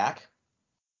officially back,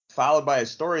 followed by a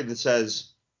story that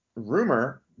says,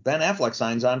 rumor, Ben Affleck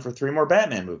signs on for 3 more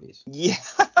Batman movies. Yeah.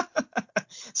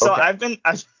 So okay.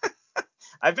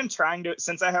 I've been trying to,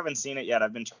 since I haven't seen it yet,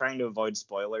 I've been trying to avoid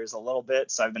spoilers a little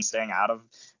bit. So I've been staying out of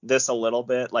this a little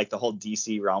bit, like the whole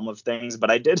DC realm of things.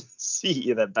 But I did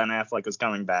see that Ben Affleck was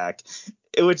coming back.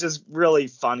 It was just really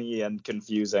funny and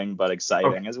confusing, but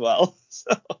exciting as well. So.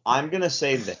 I'm going to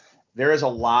say that there is a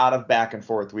lot of back and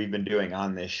forth we've been doing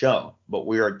on this show, but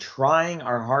we are trying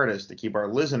our hardest to keep our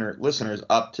listeners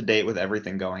up to date with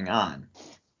everything going on.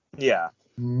 Yeah.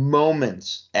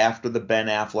 Moments after the Ben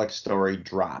Affleck story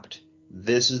dropped,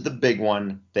 this is the big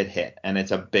one that hit, and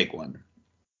it's a big one.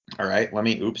 All right,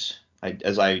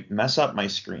 as I mess up my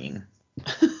screen.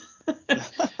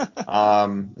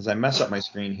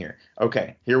 Here.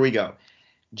 Okay, here we go.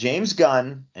 James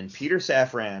Gunn and Peter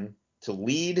Safran to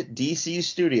lead DC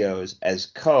Studios as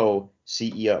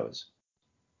co-CEOs.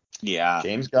 Yeah.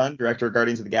 James Gunn, director of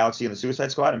Guardians of the Galaxy and the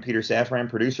Suicide Squad, and Peter Safran,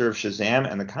 producer of Shazam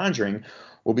and The Conjuring,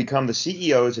 will become the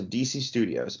CEOs of DC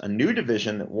Studios, a new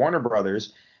division that Warner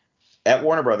Brothers that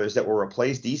will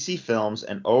replace DC Films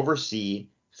and oversee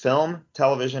film,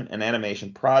 television, and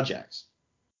animation projects.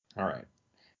 All right.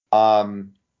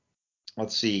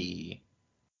 Let's see.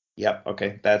 Yep.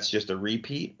 Okay. That's just a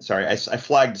repeat. Sorry. I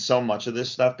flagged so much of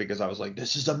this stuff because I was like,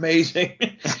 this is amazing.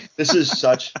 This is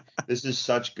such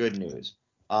good news.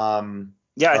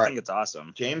 Yeah, I think it's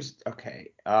awesome. James.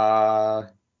 Okay.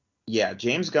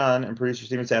 James Gunn and producer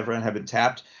Steven Safran have been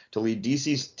tapped to lead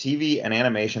DC's TV and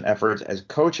animation efforts as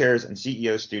co-chairs and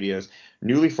CEO Studios'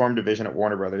 newly formed division at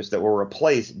Warner Brothers that will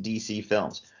replace DC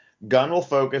Films. Gunn will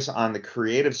focus on the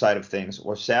creative side of things,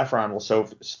 while Safran will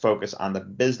focus on the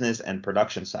business and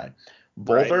production side.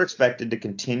 Both are expected to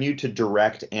continue to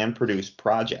direct and produce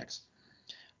projects.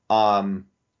 And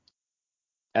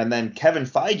then Kevin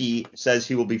Feige says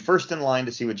he will be first in line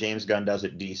to see what James Gunn does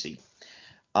at DC,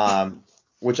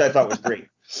 which I thought was great.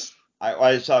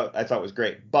 I thought was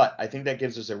great. But I think that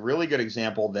gives us a really good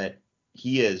example that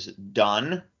he is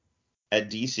done at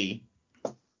DC.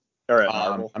 Or at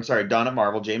Marvel. Done at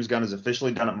Marvel. James Gunn is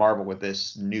officially done at Marvel with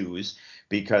this news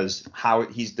because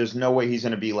there's no way he's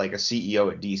going to be like a CEO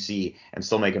at DC and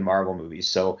still making Marvel movies.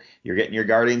 So you're getting your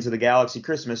Guardians of the Galaxy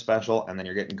Christmas special, and then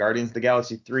you're getting Guardians of the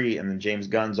Galaxy 3, and then James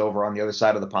Gunn's over on the other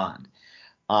side of the pond.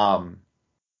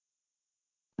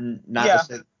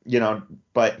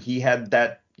 But he had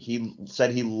that. He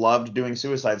said he loved doing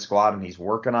Suicide Squad, and he's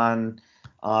working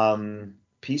on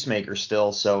Peacemaker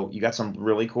still. So you got some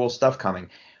really cool stuff coming.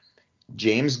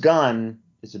 James Gunn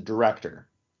is a director.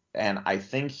 And I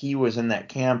think he was in that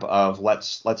camp of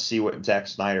let's see what Zack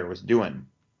Snyder was doing.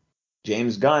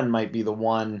 James Gunn might be the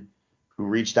one who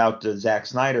reached out to Zack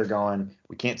Snyder going,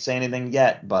 we can't say anything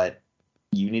yet, but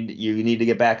you need to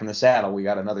get back in the saddle. We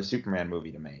got another Superman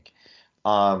movie to make.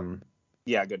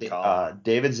 Yeah, good call.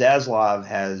 David Zaslav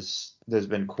there's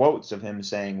been quotes of him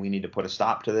saying we need to put a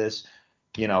stop to this.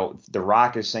 You know, The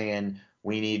Rock is saying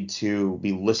we need to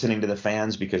be listening to the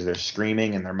fans because they're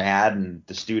screaming and they're mad, and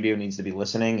the studio needs to be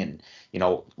listening. And, you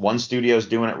know, one studio's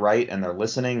doing it right and they're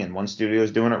listening, and one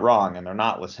studio's doing it wrong and they're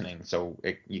not listening. So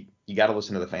you got to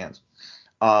listen to the fans.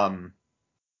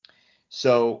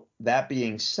 So that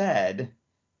being said,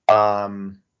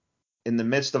 in the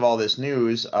midst of all this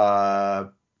news,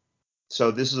 so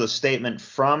this is a statement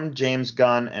from James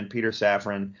Gunn and Peter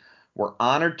Safran. We're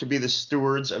honored to be the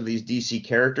stewards of these DC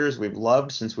characters we've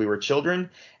loved since we were children,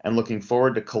 and looking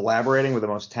forward to collaborating with the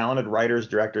most talented writers,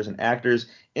 directors, and actors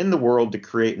in the world to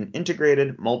create an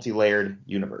integrated, multi-layered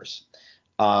universe.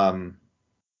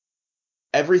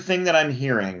 Everything that I'm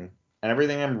hearing and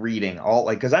everything I'm reading,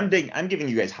 because I'm giving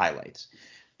you guys highlights,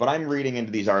 but I'm reading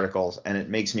into these articles, and it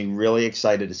makes me really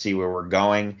excited to see where we're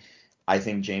going. I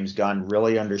think James Gunn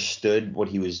really understood what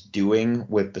he was doing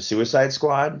with the Suicide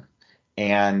Squad.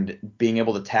 And being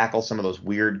able to tackle some of those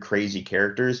weird, crazy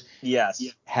characters, yes,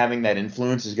 having that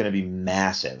influence is going to be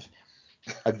massive.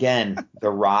 Again, the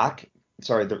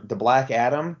Black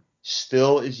Adam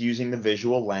still is using the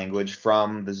visual language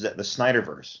from the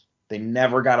Snyderverse. They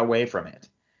never got away from it.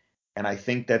 And I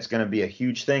think that's going to be a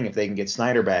huge thing if they can get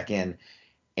Snyder back in.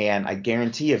 And I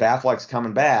guarantee if Affleck's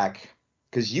coming back,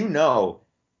 because you know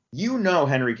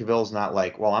Henry Cavill's not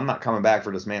like, well, I'm not coming back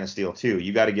for this Man of Steel 2.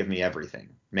 You got to give me everything.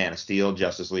 Man of Steel,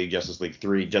 Justice League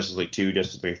 3, Justice League 2,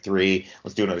 Justice League 3.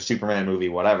 Let's do another Superman movie,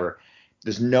 whatever.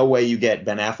 There's no way you get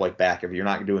Ben Affleck back if you're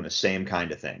not doing the same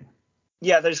kind of thing.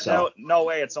 Yeah, there's no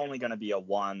way it's only going to be a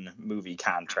one movie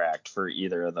contract for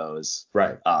either of those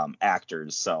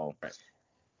actors. So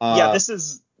yeah, this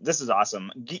is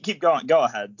awesome. Keep going. Go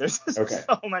ahead. There's so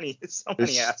many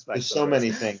aspects. There's so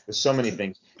many things. There's so many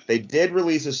things. They did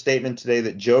release a statement today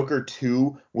that Joker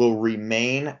 2 will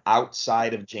remain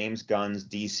outside of James Gunn's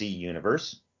DC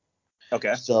universe.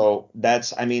 Okay. So I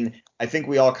think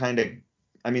we all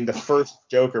the first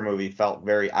Joker movie felt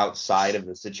very outside of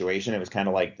the situation. It was kind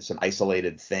of like it's an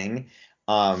isolated thing.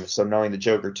 So knowing the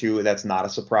Joker 2, that's not a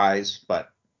surprise, but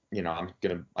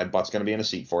my butt's gonna be in a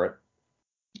seat for it.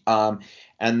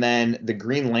 And then the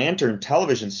Green Lantern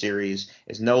television series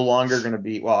is no longer going to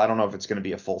be, well, I don't know if it's going to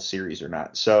be a full series or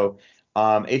not. So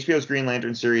HBO's Green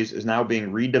Lantern series is now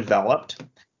being redeveloped.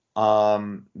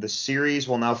 The series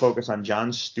will now focus on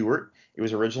John Stewart. It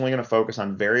was originally going to focus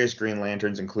on various Green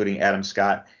Lanterns, including Alan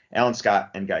Scott,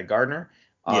 and Guy Gardner.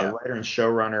 Writer and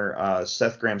showrunner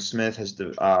Seth Grahame-Smith has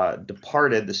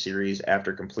departed the series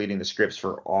after completing the scripts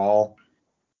for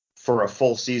a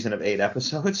full season of 8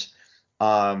 episodes.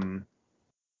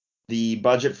 The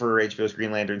budget for HBO's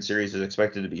Green Lantern series is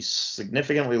expected to be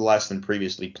significantly less than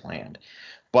previously planned,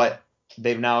 but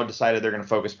they've now decided they're going to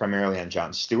focus primarily on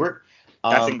John Stewart.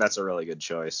 I think that's a really good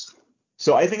choice.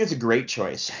 So I think it's a great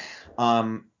choice.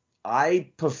 I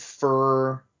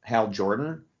prefer Hal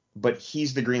Jordan, but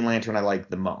he's the Green Lantern I like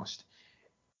the most.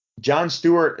 John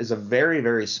Stewart is a very,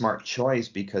 very smart choice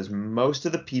because most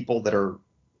of the people that are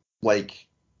like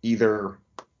either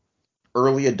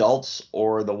early adults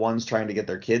or the ones trying to get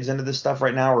their kids into this stuff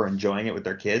right now or enjoying it with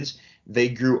their kids, they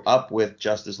grew up with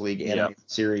Justice League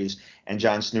animated series, and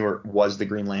John Stewart was the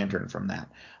Green Lantern from that.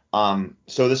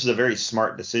 So this is a very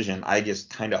smart decision. I just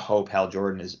kind of hope Hal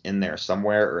Jordan is in there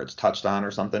somewhere or it's touched on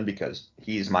or something because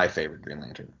he's my favorite Green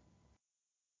Lantern.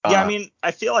 Yeah,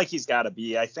 I feel like he's got to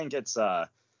be. I think it's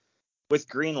with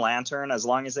Green Lantern, as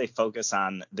long as they focus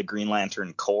on the Green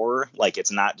Lantern core, like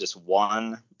it's not just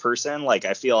one person. Like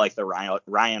I feel like the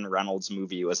Ryan Reynolds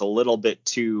movie was a little bit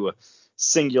too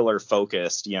singular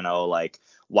focused, like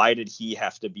why did he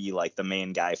have to be like the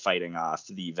main guy fighting off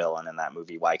the villain in that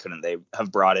movie? Why couldn't they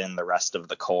have brought in the rest of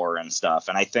the core and stuff?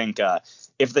 And I think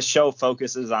if the show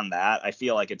focuses on that, I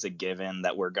feel like it's a given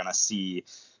that we're going to see,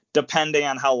 depending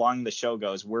on how long the show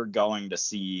goes, we're going to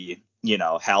see,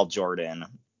 Hal Jordan,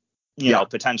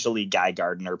 potentially Guy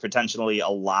Gardner, potentially a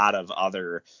lot of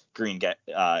other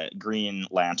Green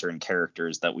Lantern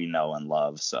characters that we know and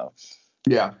love. So,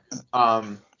 yeah.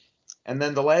 And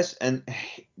then and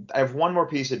I have one more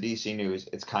piece of DC news.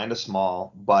 It's kind of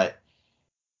small, but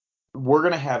we're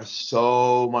going to have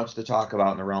so much to talk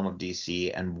about in the realm of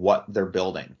DC and what they're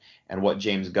building and what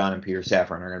James Gunn and Peter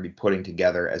Safran are going to be putting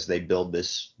together as they build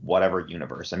this whatever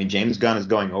universe. I mean, James Gunn is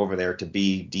going over there to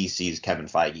be DC's Kevin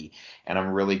Feige, and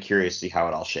I'm really curious to see how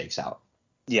it all shakes out.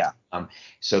 Yeah.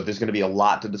 So there's going to be a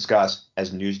lot to discuss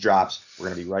as news drops. We're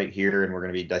going to be right here, and we're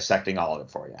going to be dissecting all of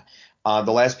it for you.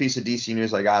 The last piece of DC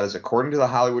news I got is, according to the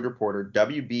Hollywood Reporter,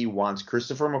 WB wants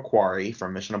Christopher McQuarrie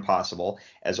from Mission Impossible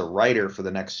as a writer for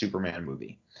the next Superman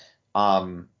movie.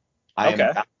 I'm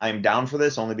down for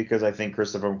this only because I think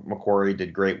Christopher McQuarrie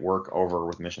did great work over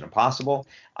with Mission Impossible.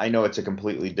 I know it's a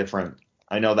completely different.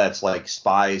 I know that's like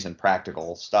spies and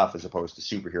practical stuff as opposed to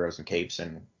superheroes and capes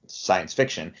and science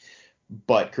fiction.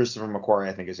 But Christopher McQuarrie,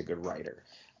 I think, is a good writer.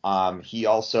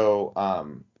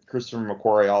 Christopher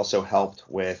McQuarrie also helped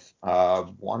with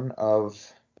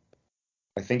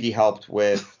he helped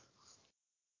with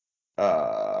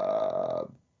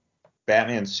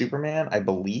Batman Superman, I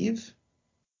believe.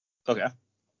 Okay.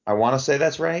 I want to say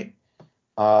that's right.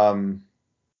 I'm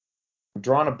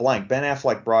drawing a blank. Ben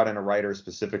Affleck brought in a writer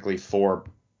specifically for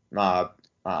you might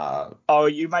be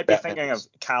Batman. thinking of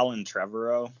Colin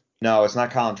Trevorrow. No, it's not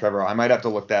Colin Trevorrow. I might have to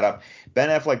look that up. Ben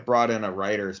Affleck brought in a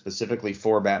writer specifically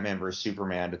for Batman vs.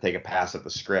 Superman to take a pass at the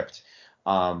script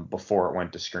before it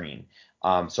went to screen.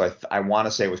 So I want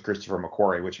to say it was Christopher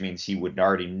McQuarrie, which means he would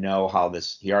already know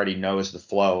he already knows the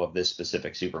flow of this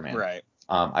specific Superman. Right.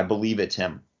 I believe it's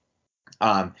him.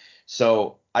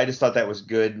 So I just thought that was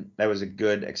good. That was a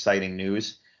good, exciting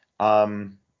news.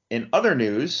 In other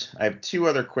news, I have three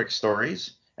other quick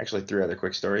stories.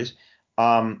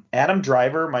 Adam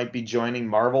Driver might be joining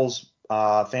Marvel's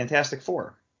Fantastic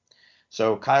Four.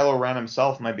 So Kylo Ren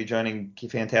himself might be joining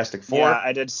Fantastic Four. Yeah,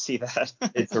 I did see that.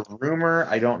 It's a rumor.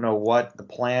 I don't know what the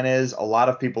plan is. A lot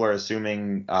of people are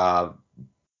assuming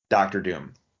Doctor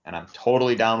Doom, and I'm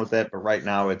totally down with it. But right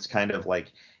now, it's kind of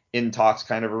like in talks,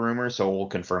 kind of a rumor. So we'll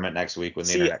confirm it next week when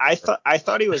the internet. I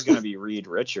thought he was going to be Reed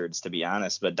Richards, to be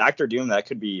honest. But Doctor Doom, that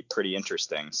could be pretty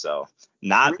interesting. So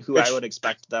not Reed who I would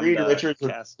expect them Reed to Richards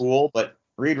cast. Would be cool, but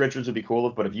Reed Richards would be cool.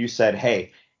 But if you said,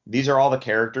 hey, these are all the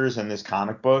characters in this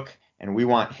comic book, and we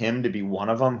want him to be one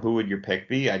of them, who would your pick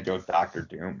be? I'd go Doctor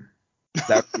Doom.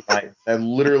 That'd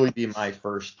literally be my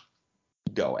first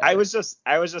go at I it. was just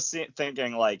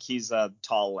thinking, like, he's a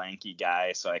tall, lanky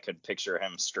guy, so I could picture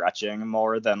him stretching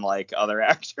more than like other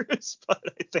actors. But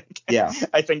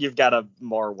I think you've got a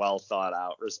more well thought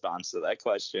out response to that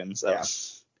question. So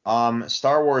yeah.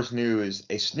 Star Wars news.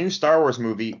 A new Star Wars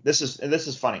movie. This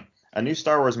is funny. A new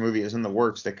Star Wars movie is in the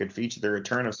works that could feature the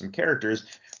return of some characters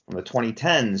from the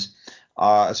 2010s.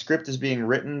 A script is being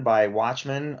written by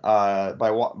Watchmen's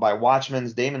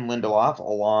Damon Lindelof,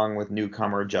 along with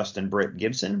newcomer Justin Britt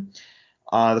Gibson.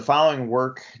 The following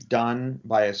work done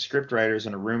by a scriptwriters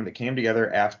in a room that came together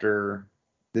after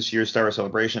this year's Star Wars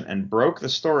Celebration and broke the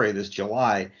story this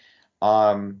July.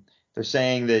 They're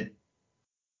saying that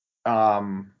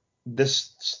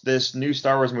this new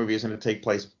Star Wars movie is going to take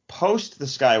place post the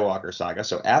Skywalker saga,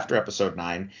 so after Episode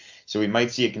 9. So we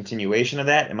might see a continuation of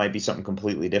that. It might be something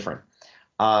completely different.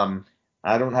 I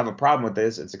don't have a problem with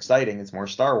this. It's exciting. It's more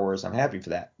Star Wars. I'm happy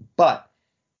for that. But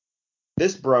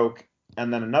this broke,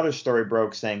 and then another story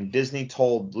broke saying Disney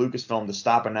told Lucasfilm to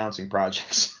stop announcing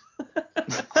projects.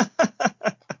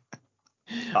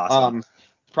 Awesome.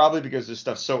 Probably because this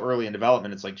stuff's so early in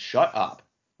development. It's like, shut up.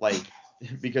 Like,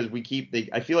 because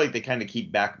I feel like they kind of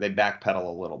they backpedal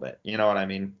a little bit. You know what I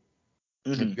mean?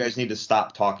 Mm-hmm. You guys need to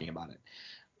stop talking about it.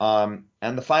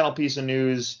 And the final piece of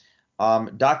news,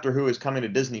 Doctor Who is coming to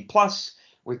Disney Plus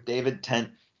with David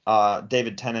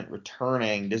Tennant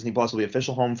returning. Disney Plus will be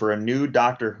official home for a new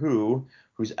Doctor Who,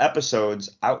 whose episodes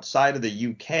outside of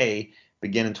the UK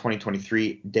begin in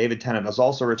 2023. David Tennant is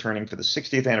also returning for the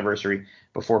 60th anniversary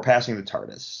before passing the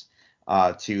TARDIS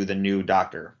to the new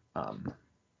Doctor.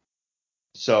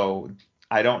 So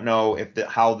I don't know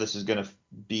how this is going to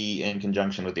be in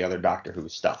conjunction with the other Doctor Who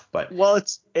stuff, but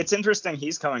it's interesting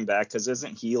he's coming back because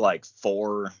isn't he like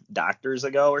 4 Doctors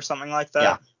ago or something like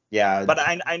that? Yeah. But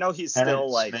I know he's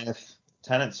still like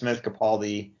Tennant, Smith,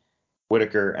 Capaldi,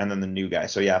 Whitaker, and then the new guy.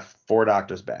 So yeah, 4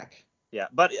 Doctors back. Yeah,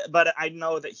 but I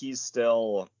know that he's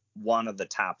still one of the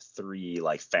top 3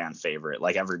 like fan favorite.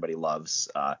 Like everybody loves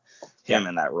him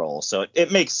in that role, so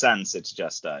it makes sense. It's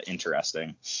just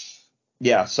interesting.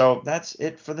 Yeah, so that's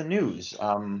it for the news.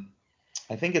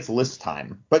 I think it's list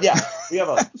time. But yeah, we have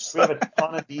a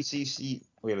ton of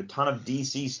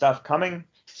DC stuff coming.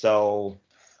 So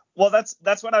well,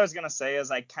 that's what I was gonna say. Is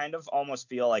I kind of almost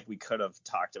feel like we could have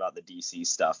talked about the DC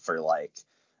stuff for like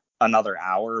another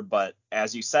hour, but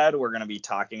as you said, we're gonna be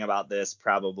talking about this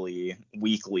probably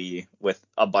weekly with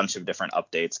a bunch of different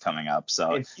updates coming up.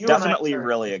 So definitely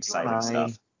really exciting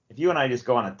stuff. If you and I just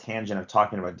go on a tangent of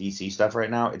talking about DC stuff right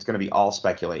now, it's going to be all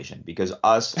speculation because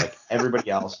us, like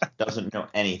everybody else, doesn't know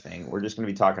anything. We're just going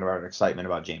to be talking about excitement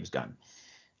about James Gunn.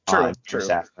 True.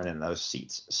 Saffron in those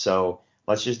seats. So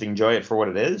let's just enjoy it for what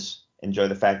it is. Enjoy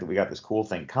the fact that we got this cool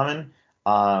thing coming.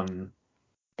 And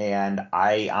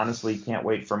I honestly can't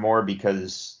wait for more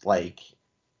because, like,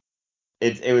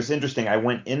 it was interesting. I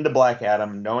went into Black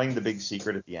Adam knowing the big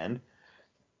secret at the end,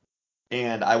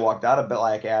 and I walked out of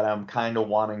Black Adam kind of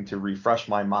wanting to refresh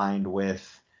my mind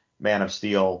with Man of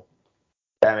Steel,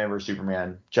 Batman vs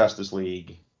Superman, Justice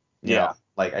League. You know,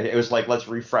 like it was like, let's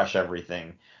refresh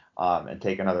everything, and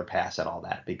take another pass at all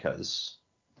that because,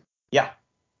 yeah.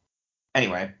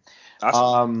 Anyway,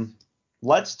 awesome.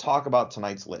 Let's talk about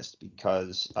tonight's list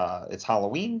because it's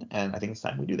Halloween, and I think it's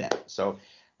time we do that. So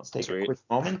let's take a quick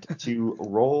moment to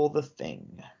roll the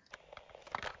thing.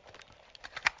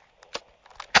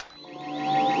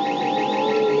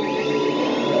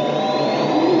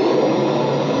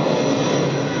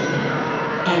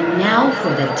 And now for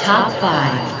the top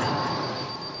 5.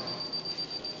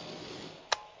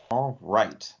 All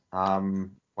right.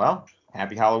 Well,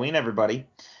 happy Halloween, everybody.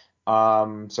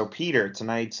 So Peter,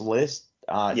 tonight's list.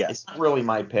 It's not really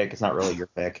my pick. It's not really your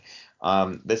pick.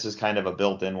 This is kind of a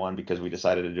built-in one because we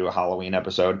decided to do a Halloween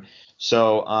episode.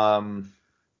 So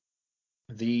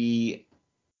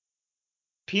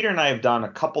Peter and I have done a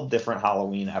couple different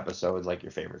Halloween episodes, like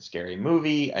your favorite scary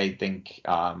movie. I think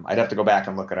I'd have to go back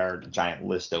and look at our giant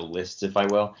list of lists, if I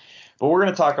will. But we're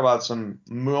going to talk about some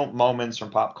moments from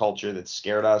pop culture that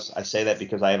scared us. I say that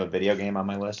because I have a video game on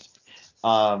my list.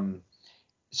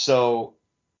 So,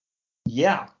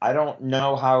 yeah, I don't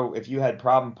know if you had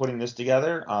problem putting this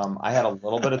together. I had a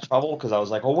little bit of trouble because I was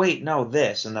like, oh, wait, no,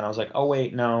 this. And then I was like, oh,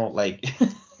 wait, no, like,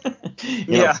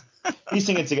 you know,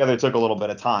 piecing it together took a little bit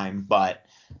of time. But,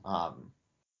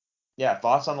 yeah,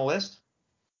 thoughts on the list?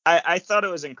 I thought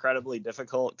it was incredibly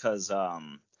difficult because,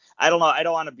 I don't know. I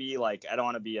don't want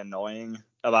to be annoying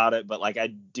about it, but like I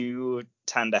do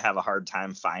tend to have a hard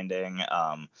time finding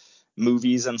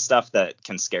movies and stuff that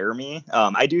can scare me.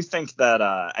 I do think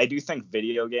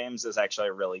video games is actually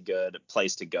a really good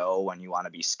place to go when you want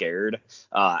to be scared.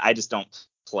 I just don't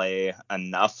play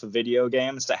enough video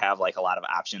games to have like a lot of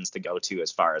options to go to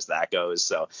as far as that goes.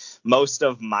 So most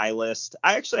of my list,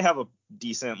 I actually have a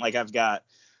decent, like I've got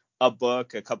a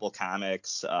book, a couple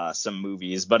comics, some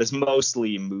movies, but it's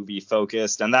mostly movie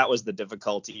focused. And that was the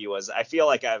difficulty. Was I feel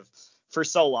like for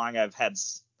so long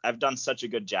I've done such a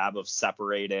good job of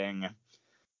separating.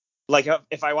 Like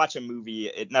if I watch a movie,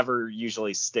 it never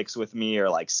usually sticks with me or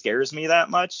like scares me that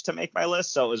much to make my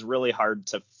list. So it was really hard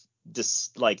to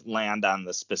just like land on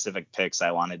the specific picks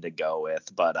I wanted to go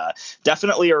with, but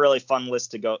definitely a really fun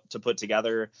list to put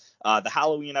together. The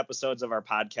Halloween episodes of our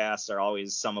podcast are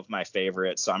always some of my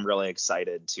favorites, so I'm really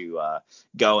excited to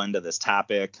go into this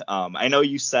topic. I know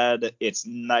you said it's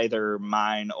neither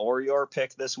mine or your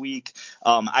pick this week.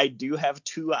 I do have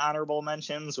 2 honorable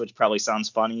mentions, which probably sounds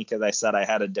funny because I said I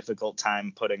had a difficult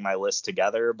time putting my list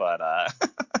together, but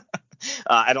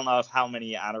I don't know how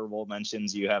many honorable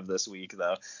mentions you have this week,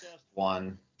 though. Just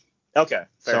one. Okay.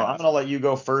 So enough. I'm going to let you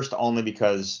go first only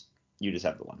because you just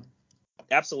have the one.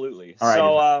 Absolutely. All right.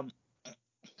 So,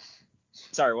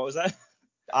 sorry, what was that?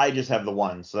 I just have the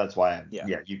one, so that's why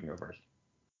you can go first.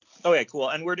 Okay, cool.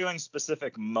 And we're doing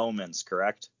specific moments,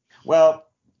 correct? Well,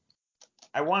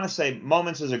 I want to say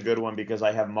moments is a good one because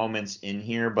I have moments in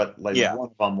here, but like one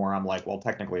of them where I'm like, well,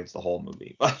 technically it's the whole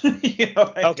movie. You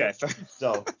know, okay,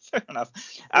 so fair enough.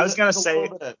 I was gonna say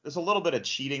there's a little bit of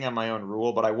cheating on my own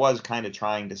rule, but I was kind of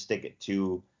trying to stick it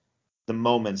to the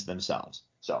moments themselves.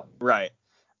 So right,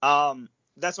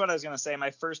 that's what I was gonna say.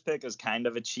 My first pick is kind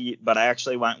of a cheat, but I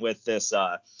actually went with this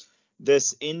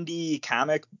indie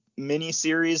comic mini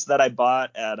series that I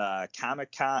bought at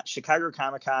Comic-Con, Chicago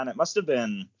Comic-Con. It must have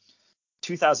been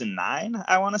 2009,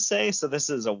 I want to say. So this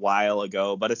is a while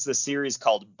ago, but it's this series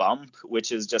called Bump,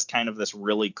 which is just kind of this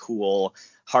really cool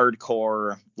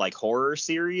hardcore like horror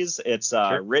series. It's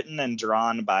written and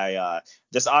drawn by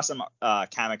this awesome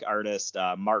comic artist,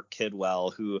 Mark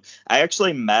Kidwell, who I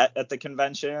actually met at the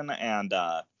convention. And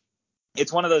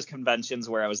it's one of those conventions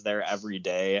where I was there every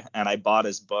day and I bought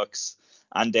his books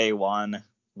on day one,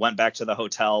 went back to the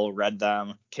hotel, read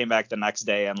them, came back the next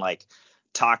day and like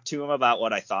talk to him about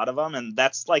what I thought of him. And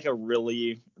that's like a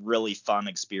really, really fun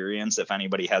experience. If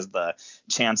anybody has the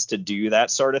chance to do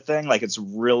that sort of thing, like it's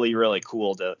really, really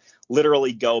cool to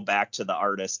literally go back to the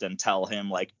artist and tell him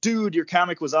like, dude, your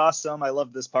comic was awesome. I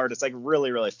love this part. It's like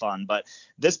really, really fun. But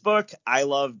this book I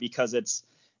love because it's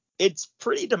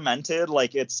pretty demented.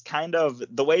 Like it's kind of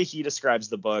the way he describes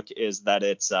the book is that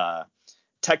it's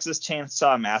Texas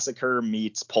Chainsaw Massacre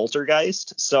meets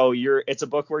Poltergeist. So it's a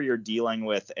book where you're dealing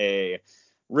with a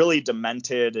really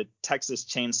demented Texas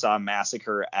Chainsaw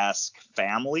Massacre-esque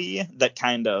family that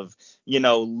kind of,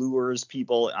 lures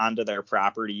people onto their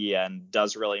property and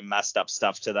does really messed up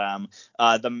stuff to them.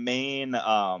 The main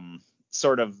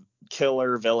sort of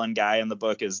killer villain guy in the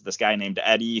book is this guy named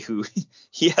Eddie, who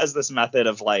he has this method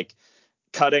of like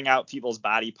cutting out people's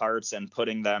body parts and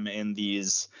putting them in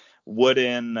these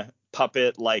wooden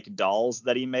puppet like dolls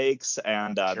that he makes,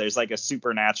 and there's like a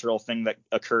supernatural thing that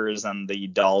occurs and the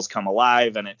dolls come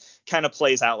alive, and it kind of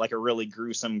plays out like a really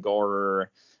gruesome gory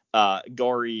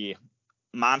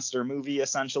monster movie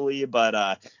essentially.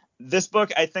 But this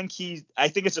book, I think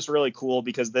it's just really cool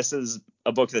because this is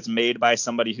a book that's made by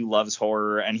somebody who loves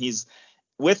horror, and he's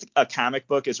with a comic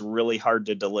book, it's really hard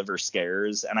to deliver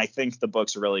scares, and I think the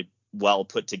book's really well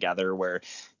put together where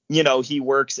he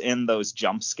works in those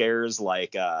jump scares,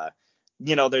 like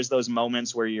there's those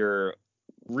moments where you're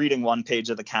reading one page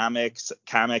of the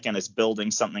comic and it's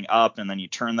building something up, and then you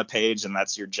turn the page and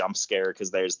that's your jump scare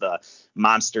because there's the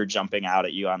monster jumping out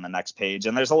at you on the next page.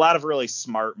 And there's a lot of really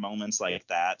smart moments like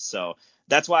that. So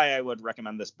that's why I would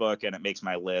recommend this book, and it makes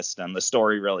my list, and the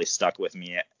story really stuck with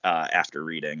me after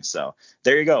reading. So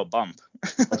there you go, Bump. I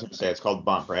was gonna say it's called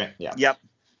Bump, right? Yeah. Yep.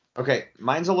 Okay,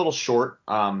 mine's a little short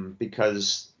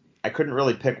because I couldn't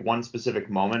really pick one specific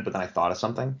moment, but then I thought of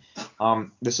something.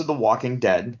 This is The Walking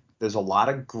Dead. There's a lot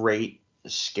of great,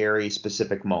 scary,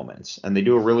 specific moments, and they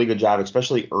do a really good job,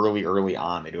 especially early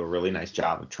on. They do a really nice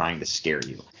job of trying to scare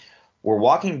you. Where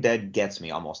Walking Dead gets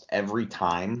me almost every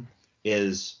time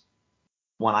is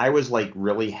when I was like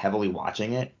really heavily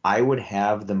watching it, I would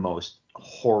have the most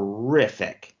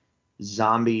horrific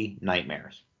zombie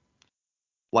nightmares.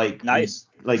 Like nice,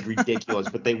 like ridiculous,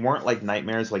 but they weren't like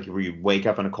nightmares like where you wake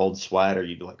up in a cold sweat or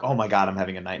you'd be like, oh my God, I'm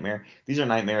having a nightmare. These are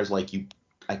nightmares like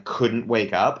I couldn't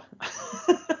wake up.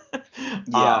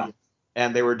 Yeah.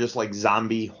 And they were just like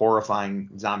horrifying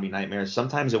zombie nightmares.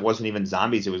 Sometimes it wasn't even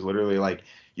zombies. It was literally like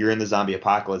you're in the zombie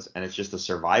apocalypse and it's just a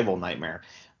survival nightmare.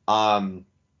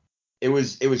 It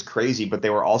was crazy, but they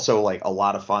were also like a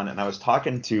lot of fun. And I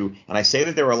say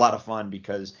that they were a lot of fun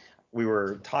because we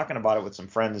were talking about it with some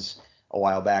friends a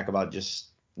while back about just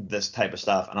this type of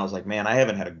stuff. And I was like, man, I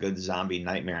haven't had a good zombie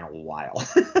nightmare in a while.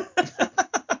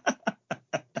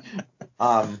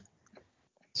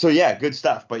 So yeah, good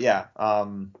stuff. But yeah,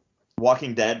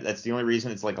 Walking Dead, that's the only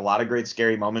reason. It's like a lot of great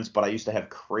scary moments, but I used to have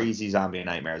crazy zombie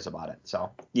nightmares about it.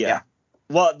 So yeah.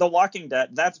 Well, The Walking Dead,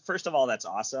 that's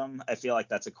awesome. I feel like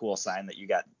that's a cool sign that you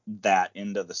got that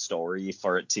into the story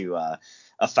for it to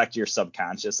affect your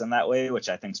subconscious in that way, which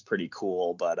I think is pretty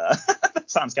cool. But that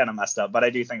sounds kind of messed up, but I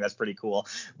do think that's pretty cool.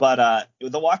 But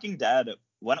The Walking Dead,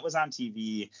 when it was on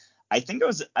TV, I think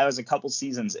I was a couple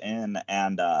seasons in,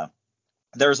 and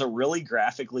there's a really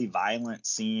graphically violent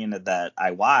scene that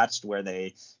I watched where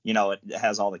they, it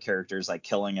has all the characters like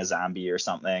killing a zombie or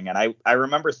something. And I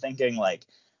remember thinking like,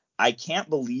 I can't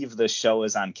believe this show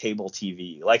is on cable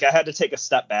TV. Like I had to take a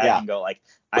step back and go like,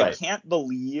 right. I can't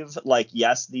believe like,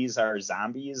 yes, these are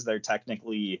zombies. They're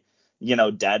technically,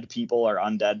 dead people or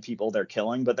undead people they're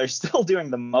killing, but they're still doing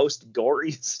the most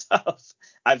gory stuff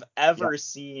I've ever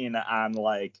seen on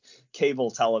like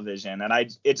cable television. And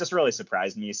it just really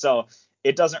surprised me. So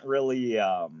it doesn't really,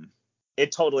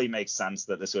 it totally makes sense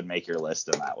that this would make your list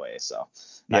in that way. So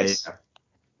nice. Yeah.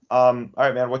 All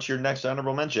right, man, what's your next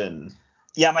honorable mention?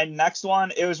 Yeah, my next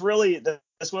one, this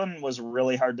one was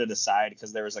really hard to decide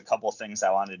because there was a couple things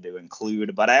I wanted to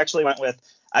include, but I actually went with,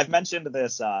 I've mentioned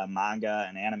this manga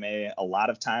and anime a lot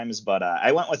of times, but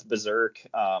I went with Berserk.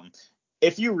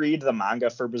 If you read the manga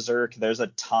for Berserk, there's a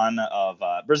ton of,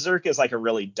 Berserk is like a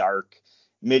really dark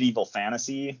medieval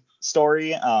fantasy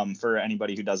story for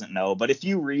anybody who doesn't know, but if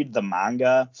you read the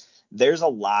manga, there's a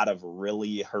lot of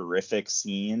really horrific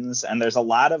scenes, and there's a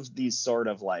lot of these sort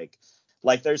of like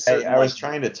there's certain, I was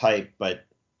trying to type, but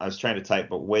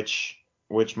which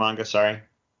manga? Sorry.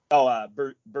 Oh,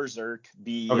 Berserk.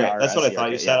 Okay, that's what I thought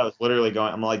you said. I was literally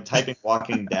going. I'm like typing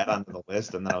Walking Dead onto the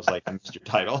list, and then I was like, I missed your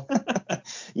title.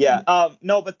 Yeah.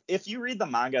 No, but if you read the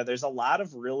manga, there's a lot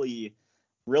of really,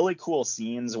 really cool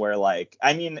scenes where like,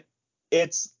 I mean,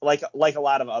 it's like a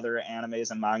lot of other animes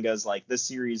and mangas. Like this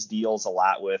series deals a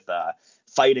lot with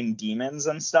fighting demons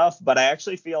and stuff, but I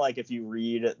actually feel like if you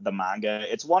read the manga,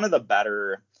 it's one of the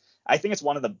better, I think it's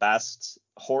one of the best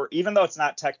horror, even though it's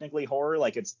not technically horror,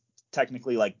 like it's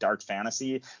technically like dark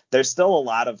fantasy, there's still a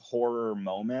lot of horror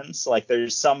moments. Like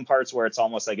there's some parts where it's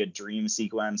almost like a dream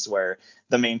sequence where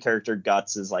the main character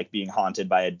Guts is like being haunted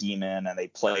by a demon and they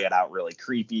play it out really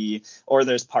creepy, or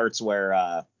there's parts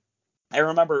where I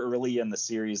remember early in the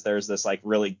series, there's this like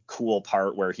really cool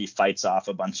part where he fights off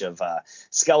a bunch of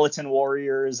skeleton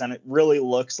warriors, and it really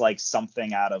looks like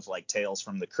something out of like Tales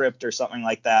from the Crypt or something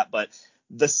like that. But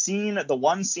the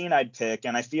one scene I'd pick,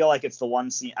 and I feel like it's the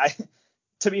one scene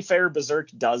to be fair, Berserk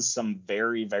does some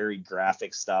very, very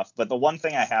graphic stuff, but the one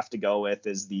thing I have to go with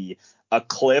is the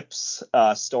Eclipse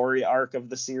story arc of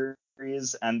the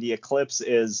series, and the Eclipse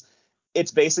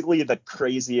it's basically the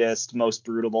craziest, most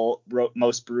brutal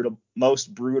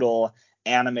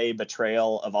anime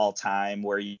betrayal of all time,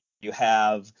 where you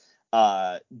have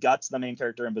Guts, the main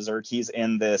character in Berserk. He's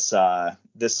in this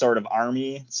sort of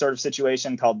army sort of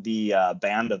situation called the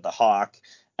Band of the Hawk,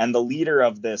 and the leader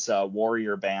of this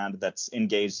warrior band that's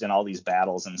engaged in all these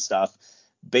battles and stuff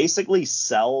basically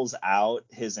sells out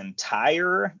his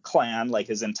entire clan, like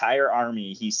his entire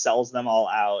army. He sells them all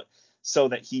out so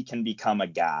that he can become a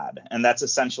god. And that's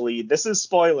essentially, this is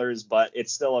spoilers, but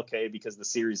it's still okay because the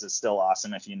series is still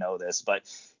awesome if you know this. But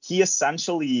he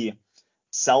essentially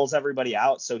sells everybody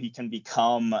out so he can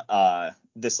become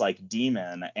this like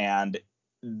demon. And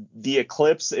the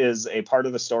Eclipse is a part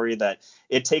of the story that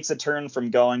it takes a turn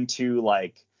from going to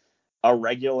like a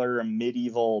regular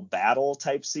medieval battle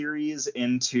type series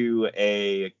into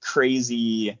a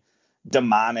crazy,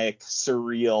 demonic,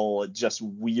 surreal, just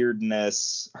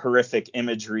weirdness, horrific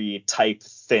imagery type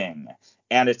thing.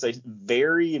 And it's a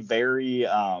very, very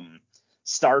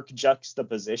stark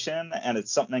juxtaposition, and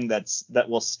it's something that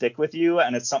will stick with you.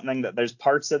 And it's something that there's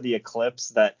parts of the Eclipse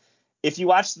that if you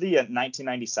watch the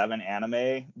 1997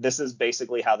 anime, this is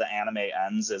basically how the anime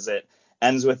ends. Is it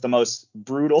ends with the most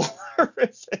brutal,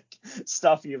 horrific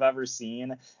stuff you've ever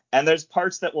seen. And there's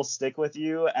parts that will stick with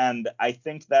you. And I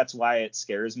think that's why it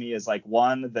scares me, is like,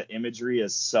 one, the imagery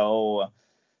is so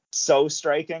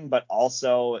striking, but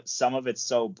also some of it's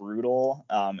so brutal.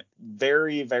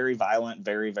 Very, very violent,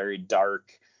 very, very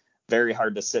dark, very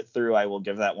hard to sit through. I will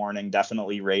give that warning.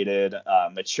 Definitely rated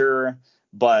mature.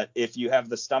 But if you have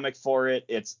the stomach for it,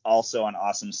 it's also an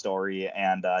awesome story.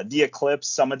 And The Eclipse,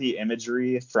 some of the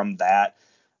imagery from that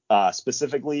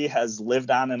specifically has lived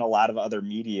on in a lot of other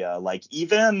media. Like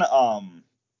even,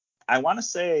 I want to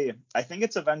say, I think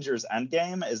it's Avengers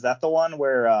Endgame. Is that the one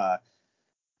where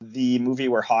the movie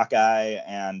where Hawkeye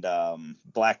and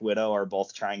Black Widow are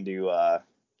both trying to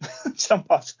jump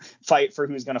off, fight for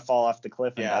who's going to fall off the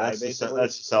cliff and die, basically?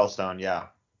 That's Cellstone, yeah.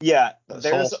 Yeah,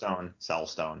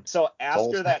 Cellstone. So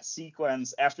after that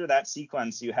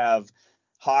sequence, you have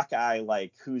Hawkeye,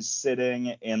 like, who's sitting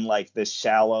in like this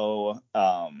shallow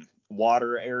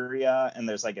water area, and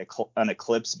there's like an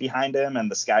eclipse behind him, and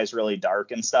the sky's really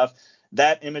dark and stuff.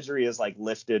 That imagery is like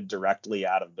lifted directly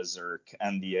out of Berserk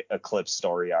and the Eclipse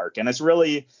story arc, and it's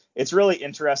really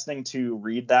interesting to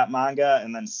read that manga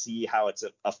and then see how it's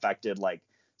affected like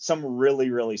some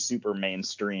really, really super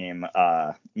mainstream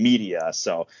media.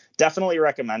 So definitely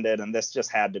recommended. And this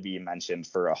just had to be mentioned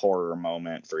for a horror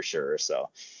moment for sure. So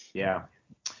yeah.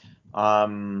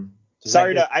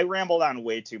 Sorry I rambled on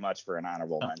way too much for an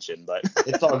honorable mention, but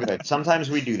it's all good. Sometimes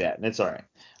we do that and it's all right.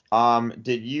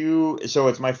 So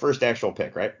it's my first actual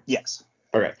pick, right? Yes.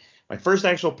 Okay. My first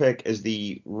actual pick is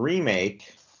the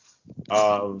remake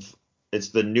it's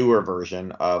the newer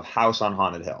version of House on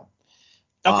Haunted Hill.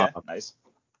 Okay, nice.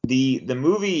 The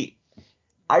movie,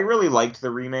 I really liked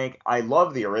the remake. I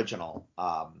love the original,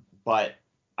 but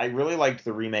I really liked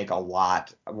the remake a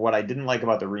lot. What I didn't like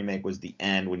about the remake was the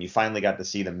end, when you finally got to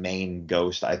see the main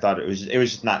ghost. I thought it was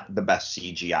just not the best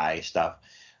CGI stuff.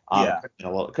 Yeah.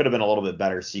 Could have been a little bit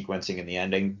better sequencing in the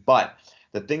ending. But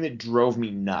the thing that drove me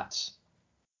nuts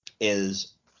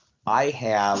is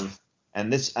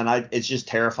it's just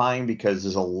terrifying because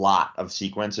there's a lot of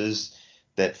sequences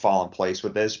that fall in place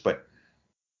with this, but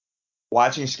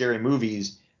watching scary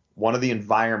movies, one of the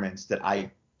environments that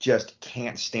I just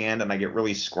can't stand and I get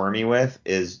really squirmy with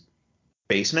is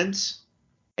basements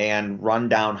and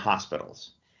rundown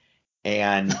hospitals.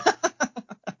 And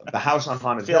the House on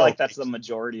Haunted Hill, I feel like that's the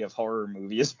majority of horror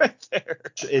movies right there.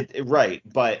 Right,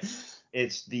 but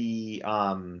it's the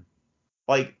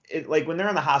like when they're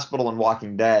in the hospital in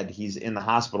Walking Dead, he's in the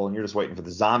hospital and you're just waiting for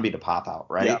the zombie to pop out,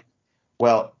 right? Yeah.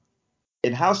 Well,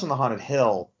 in House on the Haunted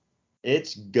Hill,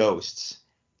 it's ghosts,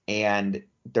 and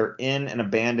they're in an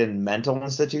abandoned mental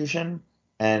institution,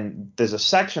 and there's a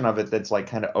section of it that's like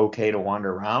kind of okay to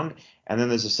wander around, and then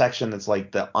there's a section that's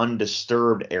like the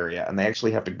undisturbed area, and they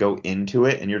actually have to go into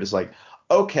it, and you're just like,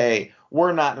 okay,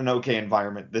 we're not in an okay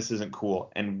environment, this isn't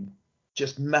cool, and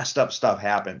just messed up stuff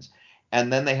happens.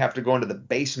 And then they have to go into the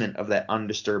basement of that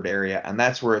undisturbed area, and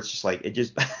that's where it's just like, it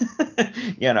just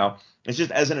it's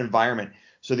just as an environment.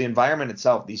 So the environment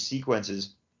itself, these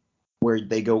sequences, where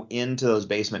they go into those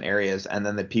basement areas and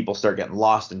then the people start getting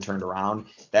lost and turned around.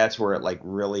 That's where it like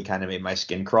really kind of made my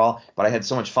skin crawl. But I had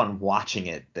so much fun watching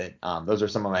it that those are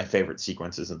some of my favorite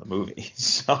sequences in the movie.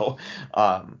 So,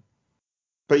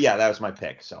 but yeah, that was my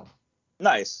pick. So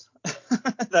nice.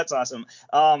 That's awesome.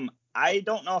 I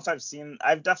don't know if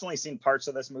I've definitely seen parts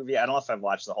of this movie. I don't know if I've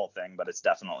watched the whole thing, but it's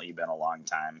definitely been a long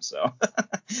time. So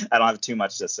I don't have too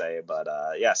much to say, but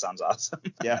yeah, sounds awesome.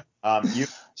 yeah.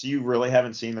 You really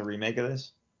haven't seen the remake of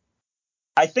this?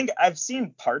 I think I've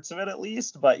seen parts of it at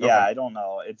least, but yeah, okay. I don't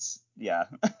know. Yeah.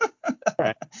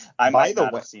 Right. I might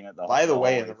not have seen it though. By the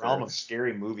way, in the realm of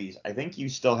scary movies, I think you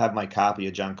still have my copy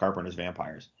of John Carpenter's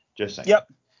Vampires. Just saying. Yep.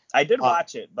 I did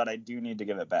watch it, but I do need to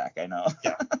give it back. I know.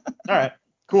 Yeah. All right.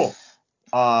 Cool.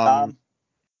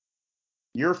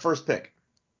 Your first pick.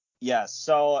 Yeah.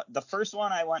 So the first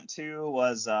one I went to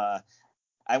was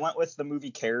I went with the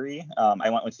movie Carrie. I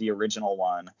went with the original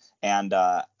one, and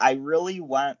I really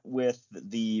went with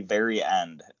the very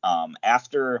end.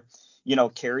 After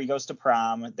Carrie goes to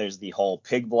prom, there's the whole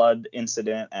pig blood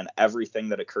incident and everything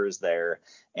that occurs there,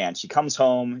 and she comes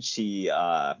home. She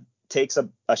takes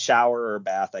a shower or a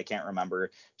bath, I can't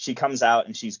remember. She comes out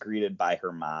and she's greeted by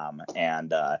her mom,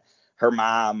 and her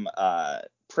mom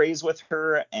prays with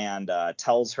her and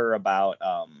tells her about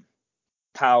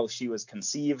how she was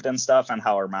conceived and stuff, and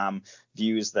how her mom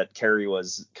views that Carrie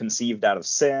was conceived out of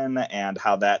sin, and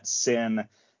how that sin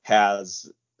has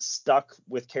stuck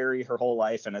with Carrie her whole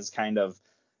life, and is kind of,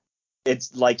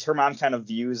 it's like her mom kind of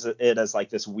views it as like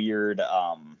this weird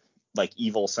like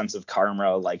evil sense of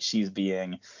karma, like she's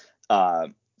being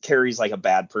Carrie's like a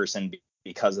bad person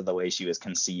because of the way she was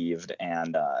conceived,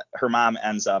 and her mom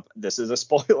ends up, this is a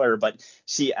spoiler, but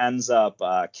she ends up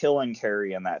killing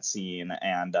Carrie in that scene,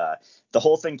 and the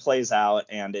whole thing plays out,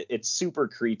 and it's super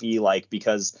creepy, like,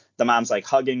 because the mom's like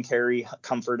hugging Carrie,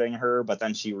 comforting her, but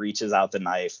then she reaches out the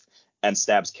knife and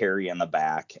stabs Carrie in the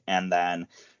back, and then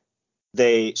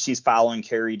she's following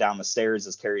Carrie down the stairs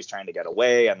as Carrie's trying to get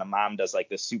away, and the mom does like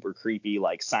this super creepy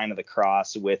like sign of the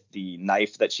cross with the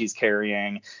knife that she's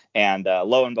carrying, and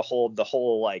lo and behold, the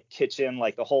whole like kitchen,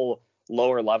 like the whole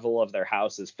lower level of their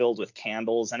house is filled with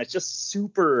candles, and it's just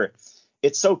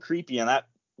it's so creepy. And that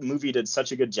movie did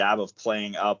such a good job of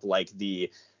playing up like the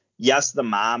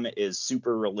mom is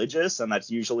super religious, and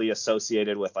that's usually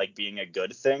associated with like being a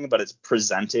good thing, but it's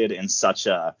presented in such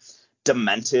a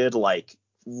demented, like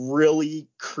really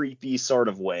creepy sort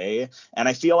of way, and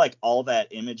I feel like all that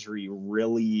imagery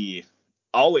really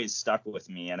always stuck with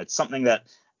me, and it's something that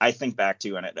I think back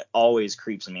to, and it always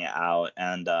creeps me out.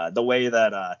 And the way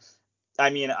that I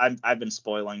mean, I've been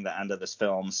spoiling the end of this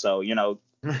film, so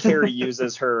Carrie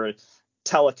uses her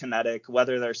telekinetic,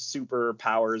 whether they're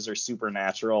superpowers or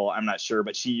supernatural, I'm not sure,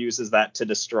 but she uses that to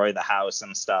destroy the house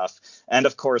and stuff. And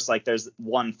of course, like, there's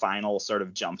one final sort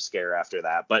of jump scare after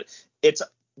that, but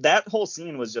that whole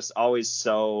scene was just always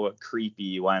so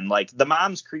creepy, when like the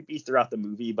mom's creepy throughout the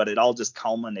movie, but it all just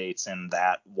culminates in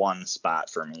that one spot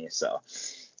for me. So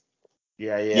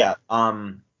yeah.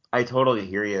 I totally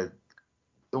hear you.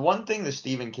 The one thing the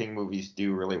Stephen King movies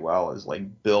do really well is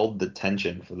like build the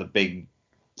tension for the big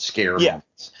scare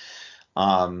moments.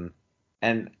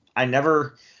 And I've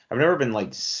never been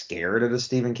like scared at a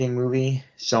Stephen King movie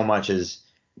so much as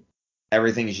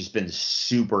everything has just been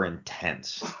super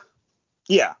intense.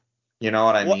 Yeah. You know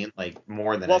what I mean? Like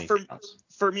more than anything else.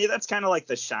 For me, that's kind of like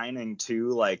The Shining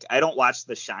too. Like, I don't watch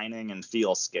The Shining and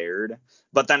feel scared,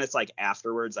 but then it's like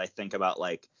afterwards I think about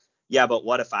like, yeah, but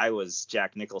what if I was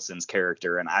Jack Nicholson's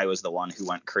character and I was the one who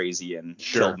went crazy and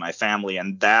killed my family?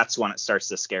 And that's when it starts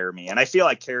to scare me. And I feel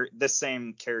like this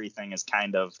same Carrie thing is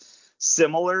kind of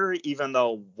similar, even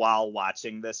though while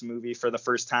watching this movie for the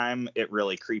first time, it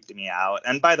really creeped me out.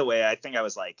 And by the way, I think I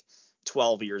was like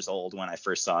 12 years old when I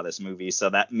first saw this movie, so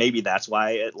that maybe that's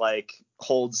why it like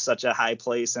holds such a high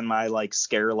place in my like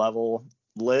scare level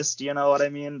list, you know what I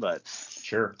mean? But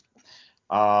sure.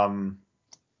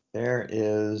 There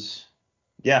is,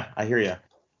 I hear you.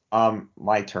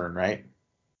 My turn, right?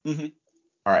 Mm-hmm.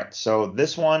 All right, so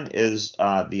this one is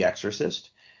The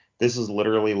Exorcist. This is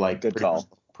literally like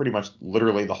pretty much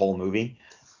literally the whole movie.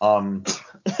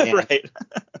 Right.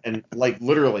 And like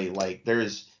literally, like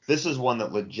this is one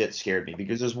that legit scared me,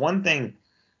 because there's one thing,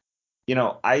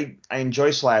 I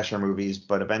enjoy slasher movies,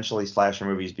 but eventually slasher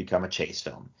movies become a chase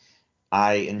film.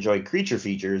 I enjoy creature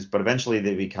features, but eventually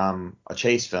they become a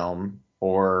chase film,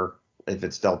 or if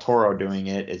it's Del Toro doing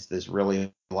it, it's this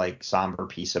really like somber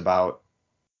piece about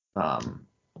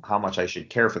how much I should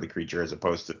care for the creature as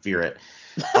opposed to fear it.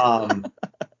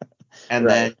 And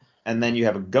right. then you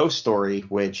have a ghost story,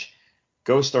 which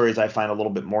ghost stories I find a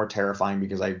little bit more terrifying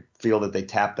because I feel that they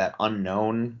tap that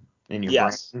unknown in your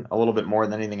Yes. brain a little bit more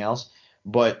than anything else.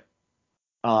 But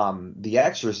The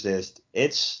Exorcist,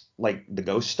 it's like the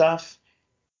ghost stuff,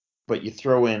 but you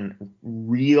throw in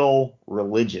real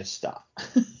religious stuff,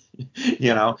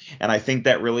 and I think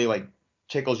that really like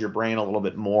tickles your brain a little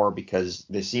bit more because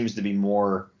there seems to be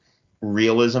more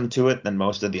realism to it than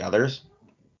most of the others.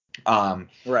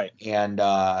 Right. And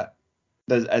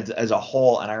as a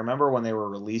whole, and I remember when they were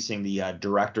releasing the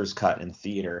director's cut in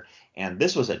theater, and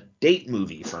this was a date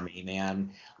movie for me,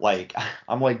 man. Like,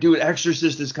 I'm like, dude,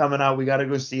 Exorcist is coming out, we got to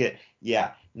go see it.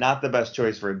 Yeah, not the best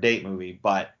choice for a date movie,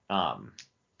 but the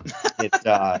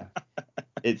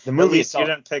movie At least itself, you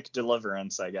didn't pick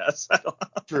Deliverance, I guess.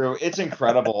 true, it's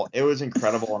incredible. It was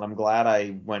incredible, and I'm glad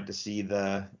I went to see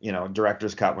the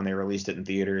director's cut when they released it in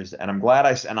theaters, and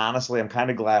and honestly, I'm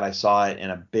kind of glad I saw it in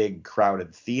a big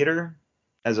crowded theater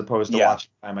as opposed to watching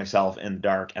by myself in the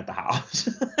dark at the house.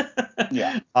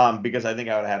 Yeah. Because I think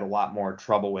I would have had a lot more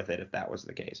trouble with it if that was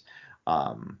the case.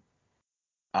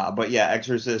 But yeah,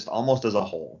 Exorcist almost as a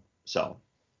whole. So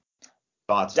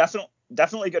thoughts?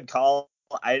 Definitely good call.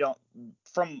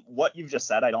 From what you've just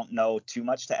said, I don't know too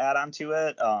much to add on to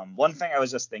it. One thing I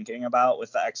was just thinking about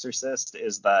with The Exorcist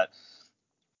is that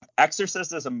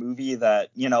Exorcist is a movie that,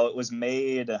 it was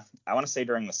made, I want to say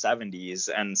during the 70s.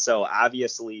 And so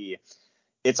obviously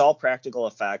it's all practical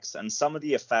effects, and some of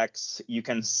the effects you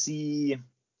can see,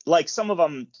 like some of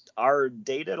them are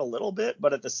dated a little bit,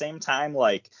 but at the same time,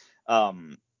 like,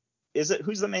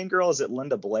 who's the main girl? Is it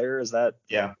Linda Blair? Is that?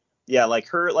 Yeah. Yeah. Like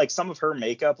some of her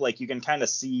makeup, like you can kind of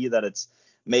see that it's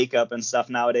makeup and stuff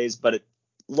nowadays, but it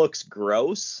looks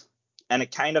gross, and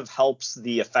it kind of helps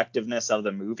the effectiveness of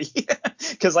the movie.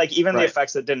 Cause like even the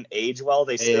effects that didn't age well,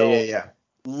 they still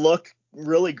look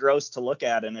really gross to look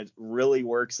at, and it really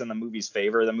works in the movie's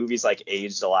favor. The movie's like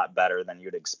aged a lot better than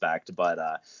you'd expect,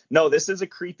 but no, this is a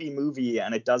creepy movie,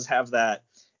 and it has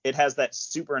that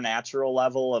supernatural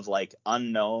level of like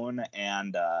unknown,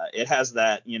 and it has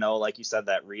that, like you said,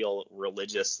 that real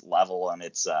religious level, and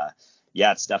it's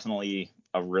definitely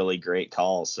a really great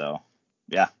call. So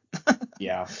yeah.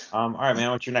 Yeah. All right,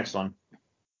 man, what's your next one?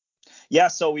 Yeah,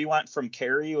 so we went from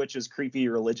Carrie, which is creepy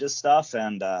religious stuff,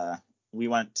 and we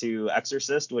went to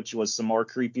Exorcist, which was some more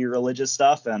creepy religious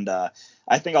stuff, and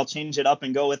I think I'll change it up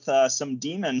and go with some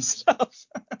demon stuff.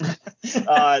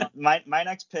 My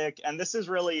next pick, and this is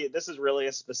really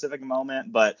a specific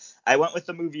moment, but I went with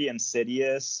the movie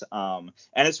Insidious, and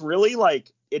it's really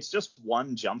like it's just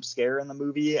one jump scare in the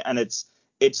movie, and it's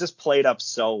just played up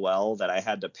so well that I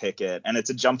had to pick it, and it's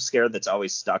a jump scare that's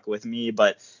always stuck with me.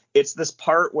 But it's this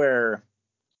part where,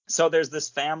 so there's this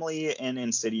family in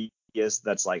Insidious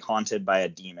that's like haunted by a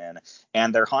demon,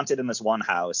 and they're haunted in this one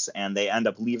house, and they end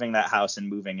up leaving that house and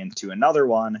moving into another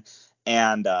one.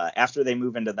 And after they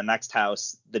move into the next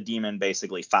house, the demon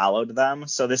basically followed them.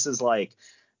 So this is like,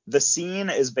 the scene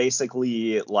is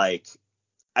basically like,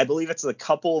 I believe it's the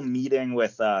couple meeting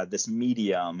with this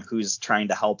medium who's trying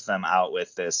to help them out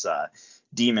with this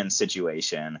demon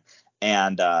situation.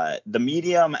 And the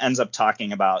medium ends up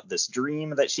talking about this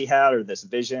dream that she had, or this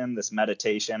vision, this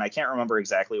meditation. I can't remember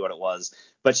exactly what it was,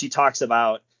 but she talks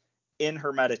about in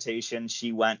her meditation,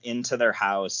 she went into their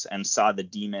house and saw the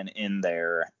demon in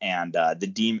there. And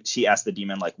she asked the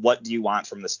demon, like, what do you want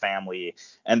from this family?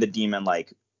 And the demon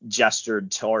like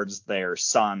gestured towards their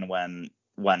son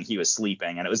when he was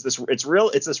sleeping. And it's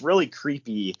this really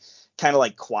creepy kind of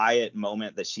like quiet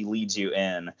moment that she leads you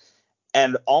in.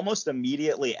 And almost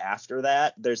immediately after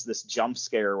that, there's this jump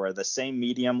scare where the same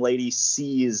medium lady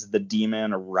sees the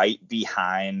demon right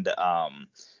behind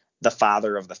the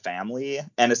father of the family.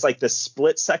 And it's like this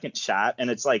split second shot.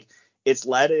 And it's like, it's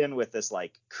led in with this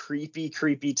like creepy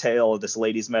tale of this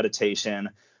lady's meditation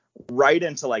right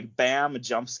into like, bam, a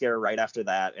jump scare right after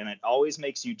that. And it always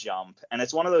makes you jump. And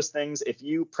it's one of those things, if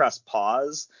you press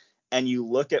pause and you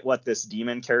look at what this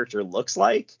demon character looks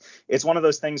like, it's one of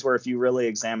those things where if you really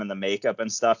examine the makeup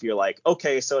and stuff, you're like,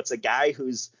 okay, so it's a guy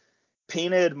who's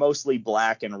painted mostly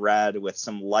black and red with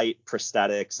some light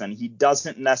prosthetics, and he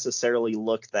doesn't necessarily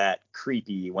look that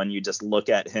creepy when you just look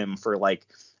at him for like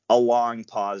a long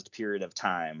paused period of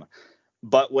time.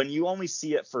 But when you only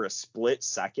see it for a split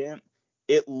second,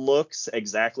 it looks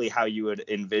exactly how you would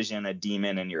envision a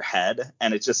demon in your head,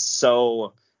 and it's just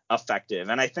so effective.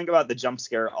 And I think about the jump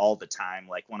scare all the time,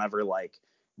 like whenever like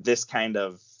this kind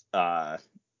of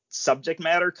subject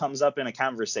matter comes up in a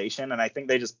conversation, and I think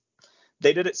they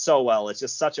did it so well. It's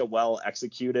just such a well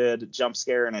executed jump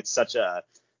scare, and it's such a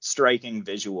striking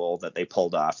visual that they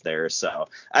pulled off there. So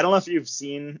I don't know if you've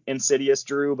seen Insidious,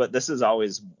 Drew, but this is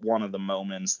always one of the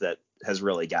moments that has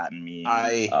really gotten me.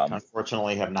 I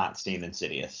unfortunately have not seen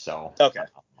Insidious, so okay.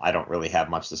 I don't really have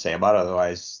much to say about it.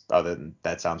 Other than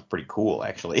that sounds pretty cool,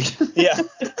 actually. Yeah,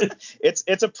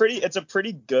 it's a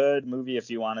pretty good movie if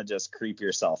you want to just creep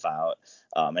yourself out,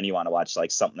 and you want to watch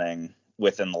like something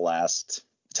within the last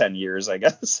 10 years, I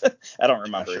guess. I don't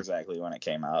remember exactly when it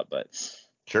came out, but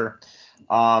sure.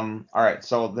 All right,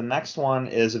 so the next one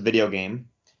is a video game,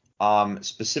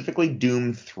 specifically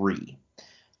Doom 3.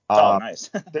 Oh, nice.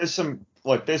 there's some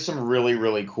really,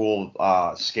 really cool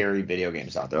scary video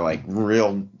games out there, like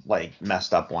real like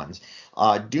messed up ones.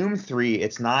 Doom 3,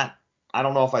 it's not, I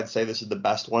don't know if I'd say this is the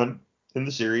best one in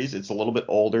the series. It's a little bit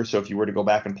older, so if you were to go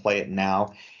back and play it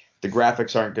now, the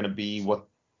graphics aren't going to be what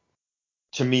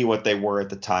they were at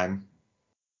the time.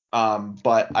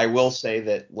 But I will say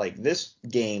that like this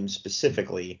game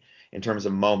specifically, in terms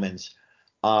of moments,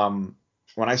 when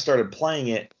I started playing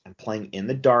it, I'm playing in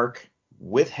the dark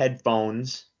with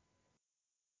headphones,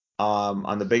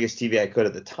 on the biggest TV I could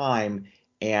at the time,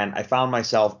 and I found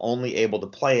myself only able to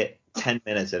play it 10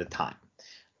 minutes at a time.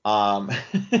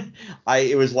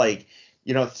 It was like,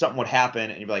 something would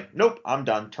happen and you'd be like, nope, I'm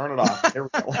done. Turn it off. There we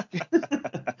go.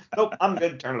 Nope, I'm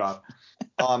good. Turn it off.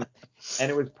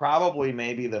 And it was probably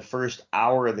maybe the first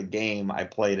hour of the game I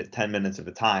played at 10 minutes at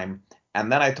a time.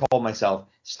 And then I told myself,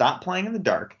 stop playing in the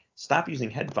dark, stop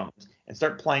using headphones, and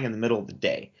start playing in the middle of the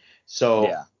day.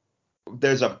 So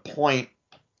there's a point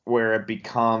where it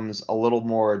becomes a little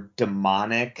more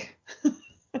demonic.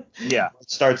 Yeah. It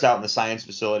starts out in the science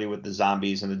facility with the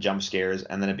zombies and the jump scares,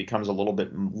 and then it becomes a little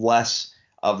bit less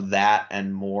of that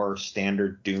and more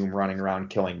standard Doom running around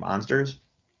killing monsters.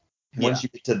 Once you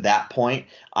get to that point,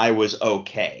 I was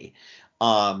okay.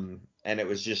 And it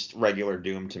was just regular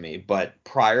Doom to me. But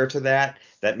prior to that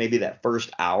maybe that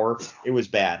first hour, it was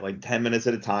bad. Like 10 minutes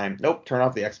at a time. Nope, turn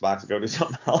off the Xbox and go do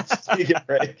something else. Take a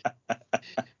break.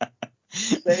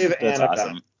 Save That's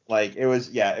awesome. Like it was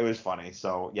funny.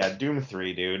 So yeah, Doom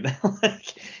 3, dude.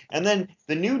 And then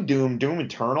the new Doom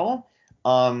Eternal,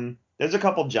 there's a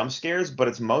couple jump scares, but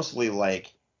it's mostly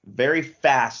like very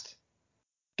fast.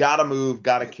 Gotta move,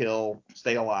 gotta kill,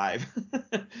 stay alive.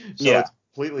 It's a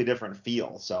completely different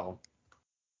feel. So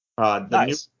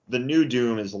the new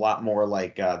Doom is a lot more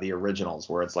like the originals,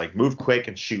 where it's like move quick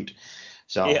and shoot.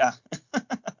 So yeah.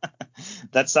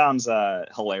 That sounds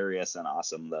hilarious and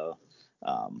awesome though.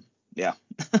 Yeah.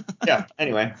 Yeah.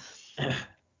 Anyway.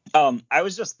 I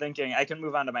was just thinking, I can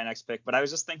move on to my next pick, but I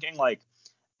was just thinking like,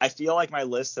 I feel like my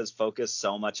list has focused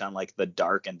so much on like the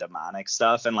dark and demonic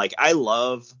stuff. And like, I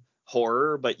love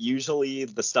horror, but usually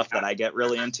the stuff that I get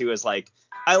really into is like,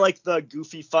 I like the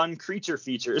goofy, fun creature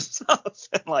features stuff.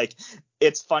 And like,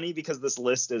 it's funny because this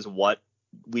list is what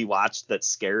we watched that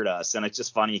scared us. And it's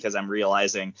just funny because I'm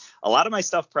realizing a lot of my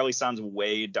stuff probably sounds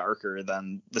way darker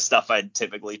than the stuff I'd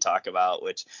typically talk about,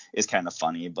 which is kind of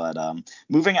funny. But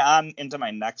moving on into my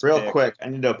next real pick. Quick, I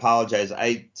need to apologize.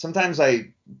 Sometimes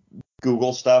I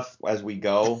Google stuff as we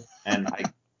go, and I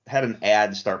had an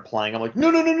ad start playing. I'm like,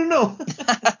 no.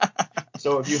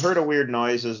 So if you heard a weird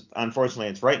noise, unfortunately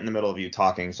it's right in the middle of you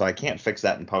talking, so I can't fix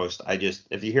that in post.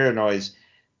 If you hear a noise,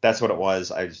 that's what it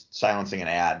was. I was silencing an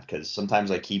ad because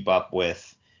sometimes I keep up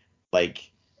with,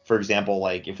 like, for example,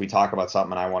 like if we talk about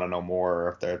something and I want to know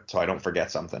more, so I don't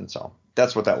forget something. So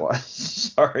that's what that was.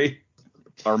 Sorry.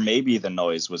 Or maybe the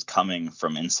noise was coming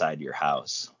from inside your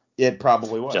house. It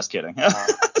probably was. Just kidding.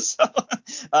 So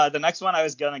the next one I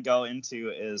was going to go into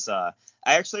is I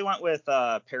actually went with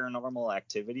Paranormal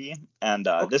Activity. And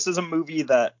This is a movie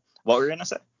that, what were you going to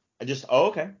say?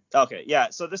 Okay. Okay. Yeah.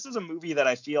 So this is a movie that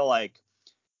I feel like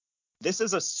this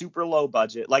is a super low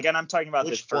budget. Like, and I'm talking about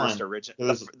this first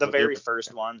original, the very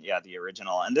first one. Yeah, the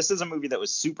original. And this is a movie that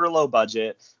was super low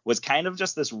budget, was kind of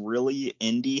just this really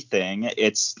indie thing.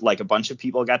 It's like a bunch of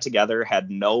people got together,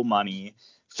 had no money,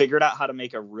 figured out how to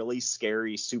make a really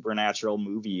scary supernatural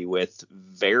movie with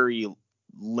very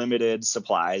limited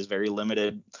supplies, very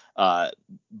limited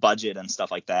budget and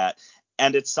stuff like that.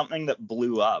 And it's something that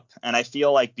blew up. And I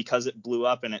feel like because it blew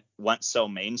up and it went so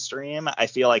mainstream, I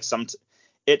feel like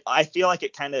it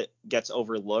kind of gets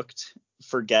overlooked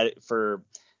for getting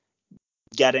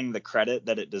the credit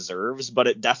that it deserves. But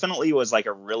it definitely was like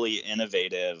a really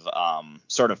innovative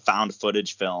sort of found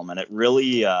footage film. And it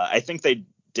really, I think they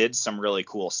did some really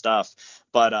cool stuff.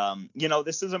 But,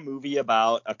 this is a movie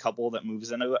about a couple that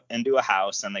moves into a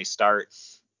house and they start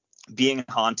being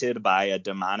haunted by a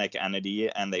demonic entity,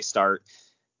 and they start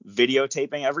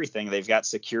videotaping everything. They've got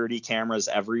security cameras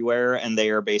everywhere, and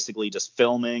they are basically just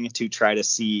filming to try to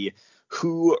see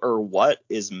who or what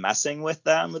is messing with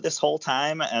them this whole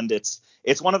time. And it's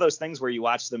one of those things where you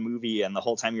watch the movie and the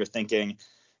whole time you're thinking,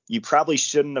 you probably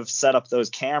shouldn't have set up those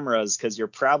cameras because you're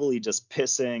probably just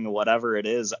pissing whatever it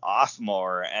is off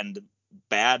more, and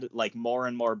more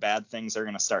and more bad things are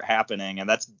going to start happening. And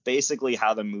that's basically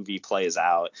how the movie plays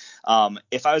out.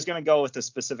 If I was going to go with a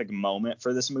specific moment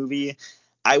for this movie,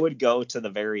 I would go to the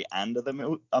very end of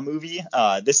the movie.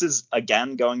 This is,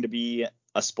 again, going to be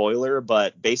a spoiler,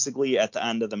 but basically at the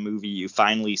end of the movie, you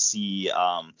finally see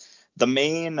the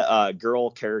main girl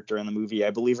character in the movie.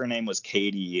 I believe her name was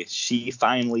Katie. She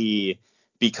finally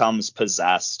becomes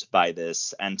possessed by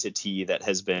this entity that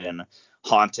has been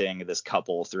haunting this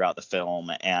couple throughout the film.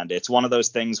 And it's one of those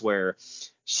things where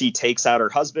she takes out her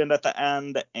husband at the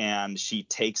end, and she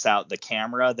takes out the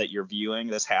camera that you're viewing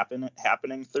this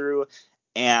happening through.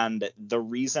 And the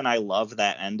reason I love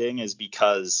that ending is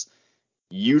because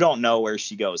you don't know where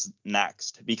she goes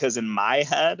next. Because in my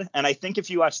head, and I think if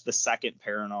you watch the second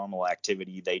Paranormal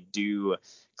Activity, they do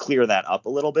clear that up a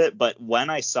little bit. But when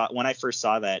I first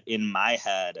saw that, in my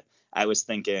head, I was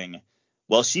thinking,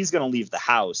 well, she's going to leave the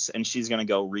house and she's going to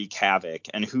go wreak havoc,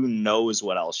 and who knows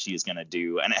what else she's going to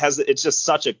do. And it's just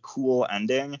such a cool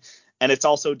ending. And it's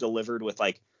also delivered with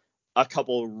like a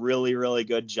couple really, really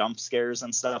good jump scares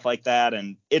and stuff like that.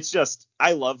 And it's just,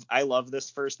 I love this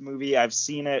first movie. I've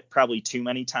seen it probably too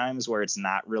many times where it's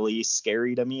not really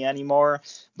scary to me anymore,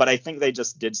 but I think they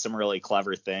just did some really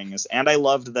clever things. And I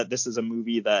loved that this is a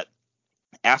movie that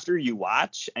after you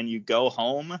watch and you go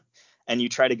home and you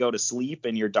try to go to sleep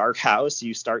in your dark house,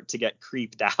 you start to get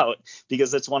creeped out,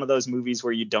 because it's one of those movies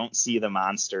where you don't see the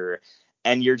monster.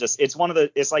 And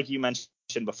it's like you mentioned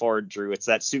before, Drew, it's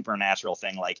that supernatural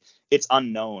thing. Like, it's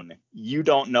unknown. You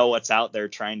don't know what's out there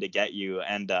trying to get you.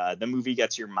 And the movie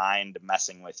gets your mind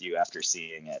messing with you after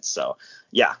seeing it. So,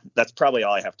 yeah, that's probably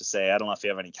all I have to say. I don't know if you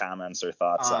have any comments or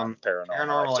thoughts on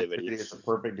Paranormal Activity. Is a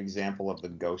perfect example of the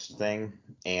ghost thing.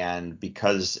 And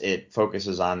because it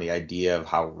focuses on the idea of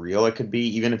how real it could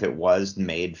be, even if it was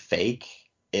made fake,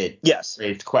 it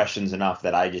raised questions enough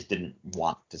that I just didn't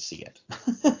want to see it.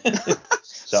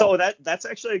 So that's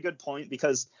actually a good point,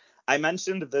 because I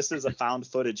mentioned this is a found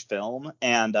footage film,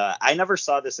 and I never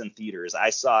saw this in theaters.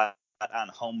 I saw it on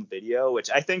home video, which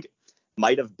I think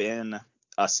might have been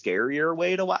a scarier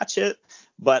way to watch it.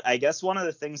 But I guess one of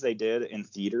the things they did in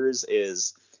theaters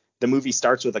is the movie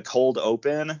starts with a cold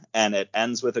open and it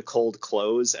ends with a cold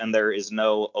close, and there is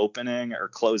no opening or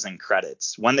closing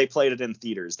credits. When they played it in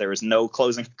theaters, there was no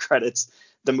closing credits.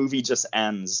 The movie just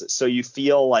ends. So you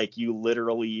feel like you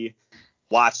literally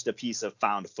watched a piece of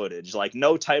found footage, like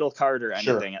no title card or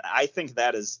anything. Sure. I think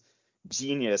that is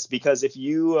genius, because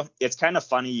it's kind of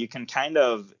funny. You can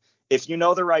if you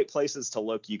know the right places to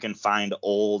look, you can find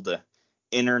old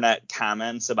internet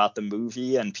comments about the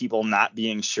movie and people not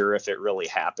being sure if it really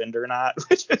happened or not,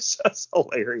 which is just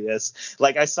hilarious.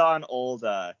 Like, I saw an old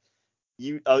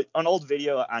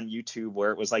video on YouTube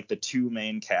where it was like the two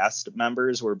main cast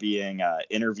members were being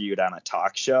interviewed on a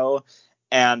talk show,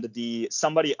 and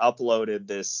somebody uploaded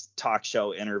this talk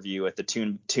show interview with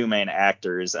the two main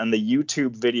actors, and the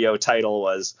YouTube video title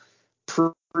was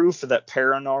 "Proof that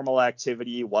Paranormal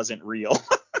Activity wasn't real."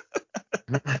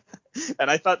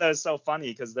 And I thought that was so funny,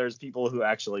 because there's people who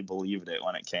actually believed it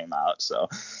when it came out. So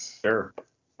sure.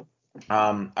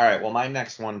 All right. Well, my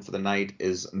next one for the night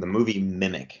is the movie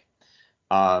Mimic.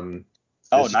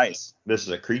 Nice. This is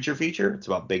a creature feature. It's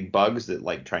about big bugs that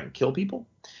like try and kill people,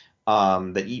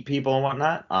 that eat people and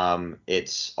whatnot.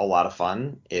 It's a lot of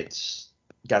fun. It's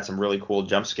got some really cool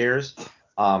jump scares.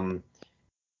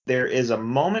 There is a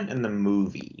moment in the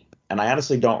movie, and I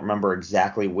honestly don't remember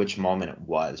exactly which moment it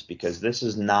was, because this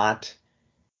is not,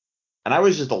 and I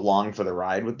was just along for the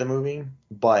ride with the movie,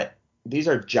 but these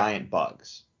are giant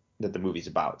bugs that the movie's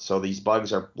about. So these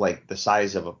bugs are like the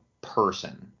size of a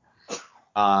person.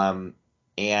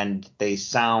 And they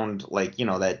sound like,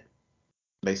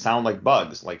 they sound like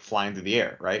bugs, like flying through the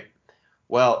air, right?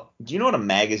 Well, do you know what a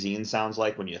magazine sounds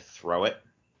like when you throw it?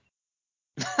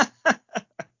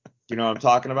 You know what I'm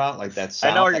talking about? Like that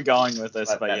sound. I know where you're going with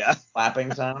this, but yeah.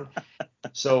 Clapping sound.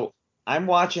 So I'm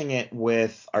watching it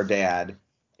with our dad.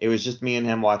 It was just me and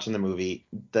him watching the movie.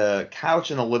 The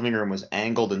couch in the living room was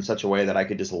angled in such a way that I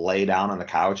could just lay down on the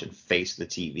couch and face the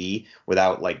TV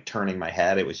without like turning my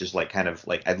head. It was just like kind of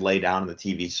like I'd lay down on the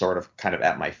TV sort of kind of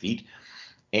at my feet.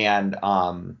 And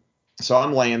so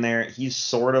I'm laying there. He's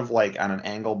sort of like on an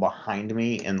angle behind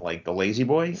me in like the Lazy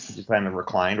Boy, just kind of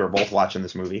reclined. We're both watching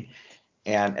this movie.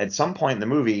 And at some point in the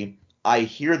movie, I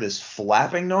hear this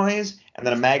flapping noise, and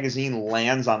then a magazine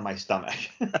lands on my stomach.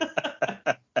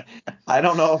 I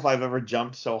don't know if I've ever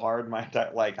jumped so hard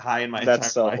high in my entire life.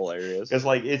 That's so hilarious. Because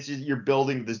like it's just you're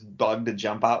building this bug to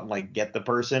jump out and like get the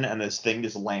person, and this thing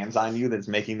just lands on you that's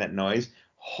making that noise.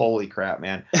 Holy crap,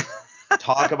 man.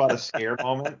 Talk about a scare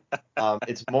moment.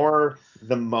 It's more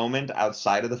the moment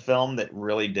outside of the film that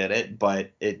really did it,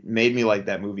 but it made me like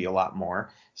that movie a lot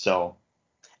more. So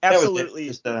absolutely.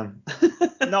 Just,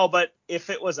 No, but if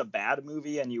it was a bad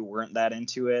movie and you weren't that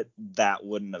into it, that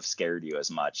wouldn't have scared you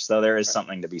as much. So there is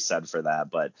something to be said for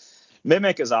that. But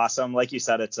Mimic is awesome. Like you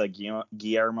said, it's a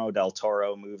Guillermo del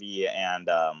Toro movie. And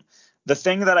the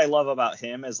thing that I love about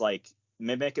him is like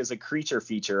Mimic is a creature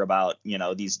feature about,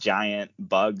 these giant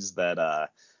bugs that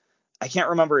I can't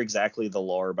remember exactly the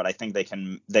lore, but I think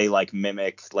they like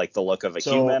mimic like the look of a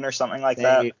human or something like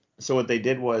that. So what they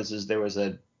did is there was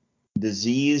a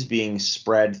disease being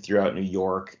spread throughout New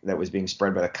York that was being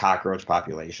spread by the cockroach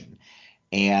population.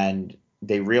 And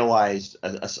they realized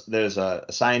there's a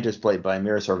scientist played by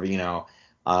Mira Sorvino.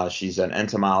 She's an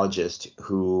entomologist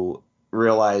who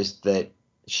realized that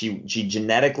she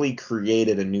genetically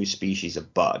created a new species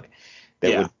of bug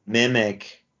that would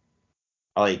mimic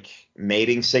like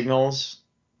mating signals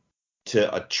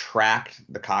to attract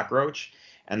the cockroach.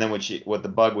 And then what the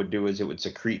bug would do is it would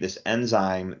secrete this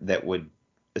enzyme that would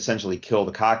essentially kill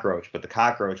the cockroach, but the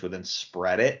cockroach would then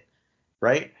spread it,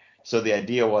 right? So the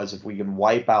idea was if we can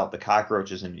wipe out the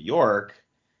cockroaches in New York,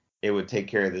 it would take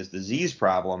care of this disease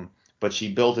problem. But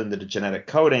she built into the genetic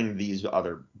coding these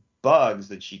other bugs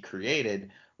that she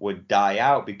created would die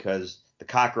out because the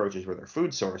cockroaches were their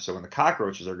food source. So when the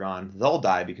cockroaches are gone, they'll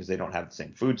die because they don't have the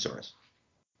same food source.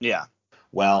 Yeah.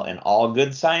 Well, in all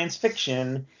good science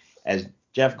fiction, as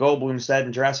Jeff Goldblum said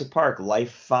in Jurassic Park,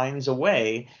 life finds a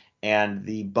way. And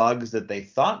the bugs that they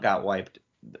thought got wiped,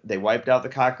 they wiped out the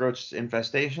cockroach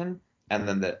infestation, and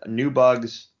then the new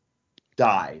bugs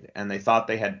died, and they thought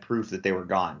they had proof that they were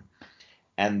gone.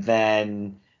 And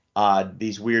then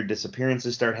these weird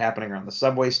disappearances start happening around the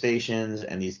subway stations,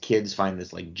 and these kids find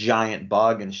this like giant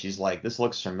bug, and she's like, "This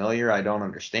looks familiar. I don't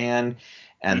understand."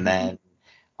 And then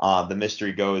the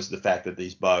mystery goes to the fact that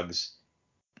these bugs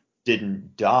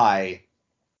didn't die,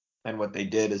 and what they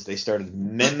did is they started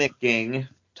mimicking.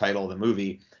 Title of the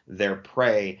movie, their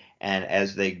prey, and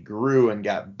as they grew and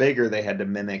got bigger, they had to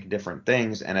mimic different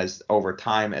things, and as over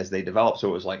time as they developed, so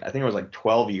it was like I think it was like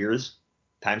 12 years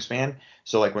time span.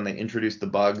 So like when they introduced the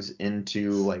bugs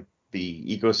into like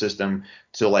the ecosystem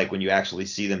to like when you actually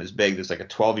see them as big, there's like a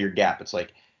 12-year gap. It's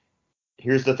like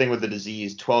here's the thing with the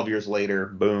disease, 12 years later,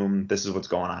 boom, this is what's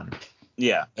going on.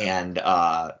 Yeah. And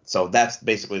so that's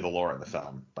basically the lore of the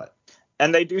film.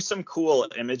 And they do some cool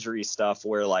imagery stuff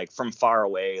where, like, from far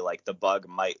away, like, the bug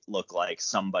might look like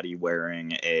somebody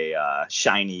wearing a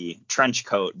shiny trench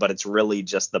coat, but it's really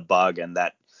just the bug, and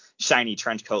that shiny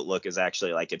trench coat look is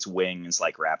actually, like, its wings,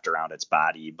 like, wrapped around its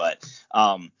body. But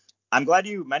I'm glad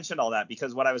you mentioned all that,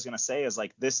 because what I was going to say is,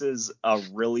 like, this is a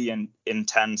really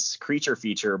intense creature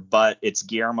feature, but it's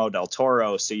Guillermo del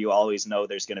Toro, so you always know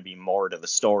there's going to be more to the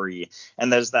story.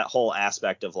 And there's that whole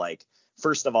aspect of, like,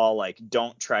 first of all, like,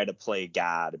 don't try to play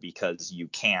God because you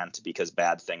can't, because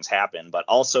bad things happen. But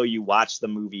also you watch the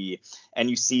movie and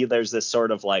you see there's this sort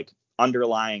of like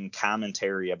underlying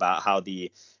commentary about how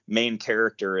the main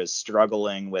character is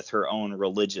struggling with her own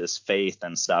religious faith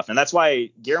and stuff. And that's why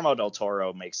Guillermo del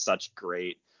Toro makes such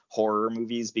great horror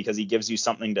movies, because he gives you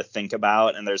something to think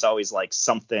about. And there's always like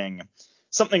something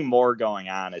more going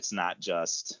on. It's not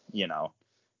just,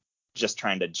 just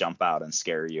trying to jump out and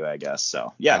scare you, I guess.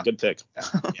 So yeah, good pick.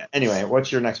 Yeah. Anyway,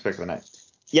 what's your next pick of the night?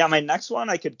 Yeah, my next one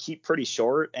I could keep pretty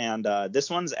short, and this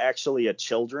one's actually a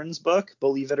children's book,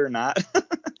 believe it or not.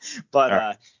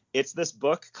 But it's this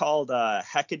book called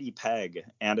Hecate Peg,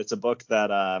 and it's a book that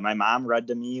my mom read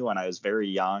to me when I was very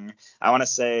young. I want to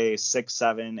say 6,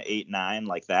 7, 8, 9,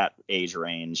 like that age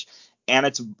range. And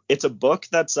it's a book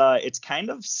that's it's kind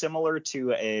of similar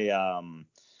to a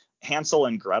Hansel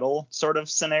and Gretel sort of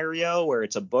scenario, where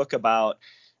it's a book about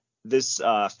this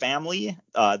family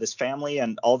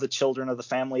and all the children of the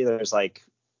family. There's like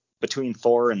between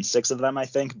 4 and 6 of them, I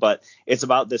think, but it's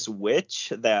about this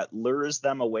witch that lures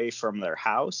them away from their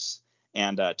house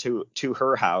and to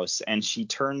her house, and she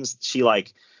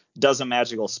like does a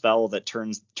magical spell that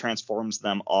transforms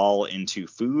them all into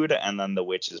food, and then the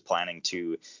witch is planning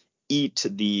to eat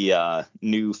the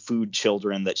new food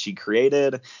children that she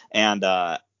created. And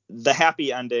the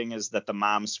happy ending is that the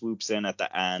mom swoops in at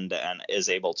the end and is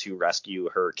able to rescue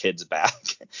her kids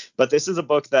back. But this is a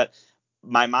book that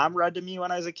my mom read to me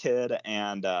when I was a kid,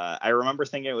 and I remember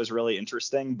thinking it was really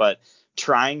interesting, but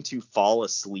trying to fall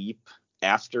asleep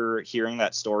after hearing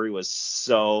that story was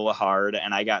so hard,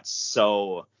 and I got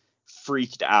so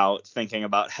freaked out thinking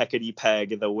about Hecate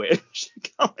Peg, the witch,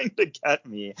 coming to get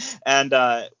me. And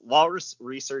while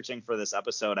researching for this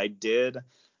episode, I did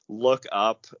look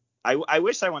up I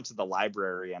wish I went to the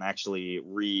library and actually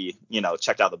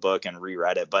checked out the book and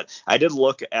reread it, but I did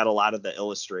look at a lot of the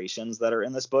illustrations that are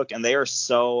in this book, and they are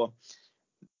so,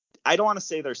 I don't want to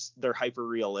say they're hyper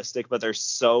realistic, but they're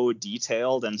so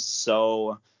detailed and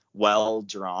so well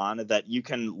drawn that you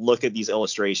can look at these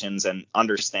illustrations and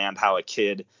understand how a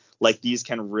kid like these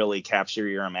can really capture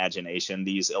your imagination.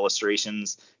 These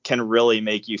illustrations can really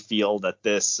make you feel that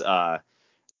this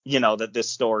that this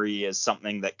story is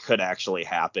something that could actually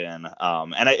happen.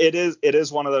 And it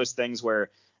is one of those things where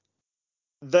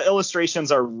the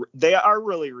illustrations are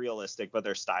really realistic, but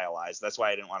they're stylized. That's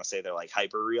why I didn't want to say they're like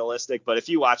hyper realistic. But if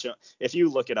you watch it, if you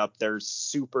look it up, they're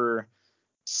super,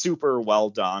 super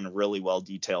well done, really well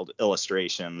detailed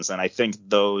illustrations. And I think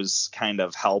those kind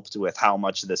of helped with how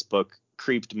much this book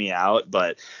creeped me out.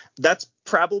 But that's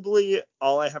probably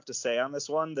all I have to say on this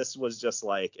one. This was just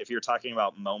like, if you're talking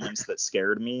about moments that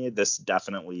scared me, this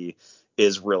definitely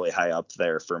is really high up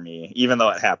there for me, even though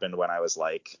it happened when I was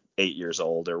like 8 years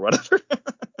old or whatever.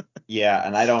 Yeah,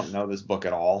 and I don't know this book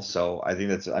at all, so I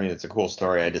think it's a cool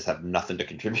story. I just have nothing to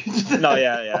contribute to that. No,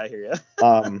 yeah, I hear you.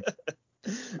 All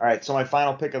right, so my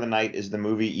final pick of the night is the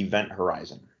movie Event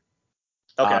Horizon.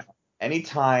 Okay.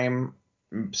 Anytime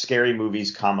scary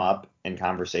movies come up in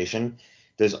conversation,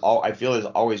 I feel there's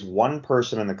always one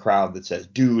person in the crowd that says,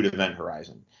 "Dude, Event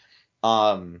Horizon."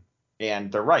 And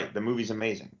they're right. The movie's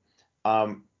amazing.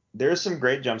 There's some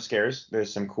great jump scares.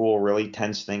 There's some cool, really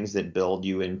tense things that build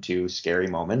you into scary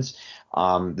moments.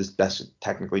 This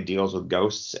technically deals with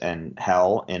ghosts and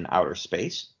hell in outer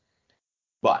space.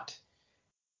 But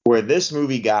where this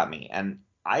movie got me, and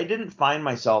I didn't find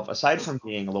myself, aside from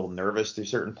being a little nervous through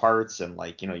certain parts and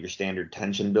like, your standard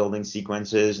tension building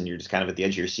sequences and you're just kind of at the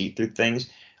edge of your seat through things,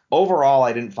 overall,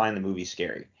 I didn't find the movie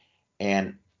scary.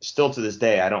 And still to this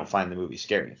day, I don't find the movie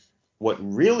scary. What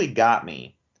really got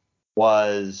me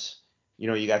was,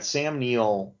 you got Sam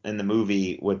Neill in the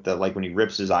movie with the, like when he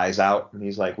rips his eyes out and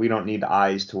he's like, "We don't need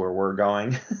eyes to where we're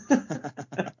going."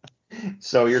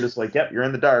 So you're just like, yep, you're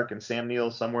in the dark and Sam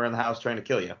Neill's somewhere in the house trying to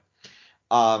kill you.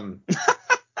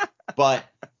 But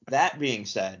that being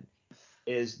said,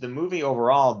 is the movie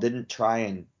overall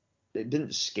it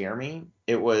didn't scare me.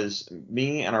 It was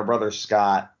me and our brother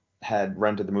Scott had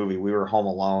rented the movie. We were home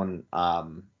alone,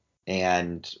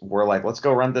 and we're like, let's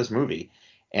go rent this movie.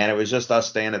 And it was just us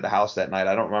staying at the house that night.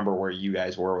 I don't remember where you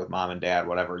guys were with mom and dad,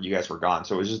 whatever. You guys were gone.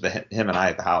 So it was just him and I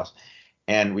at the house.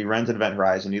 And we rented Event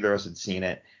Horizon. Neither of us had seen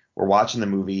it. We're watching the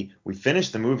movie. We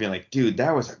finished the movie and like, dude,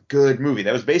 that was a good movie.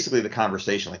 That was basically the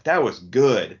conversation. Like, that was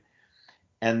good.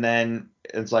 And then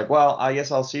it's like, well, I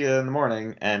guess I'll see you in the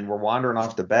morning. And we're wandering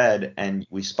off to bed and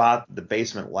we spot the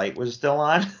basement light was still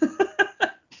on.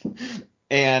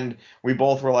 And we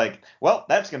both were like, well,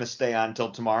 that's going to stay on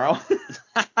till tomorrow.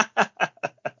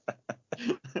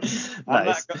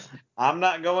 Nice. I'm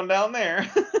not going down there.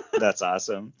 That's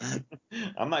awesome.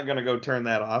 I'm not going to go turn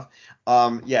that off.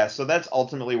 Yeah, so that's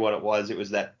ultimately what it was. It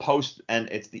was that post, and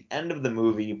it's the end of the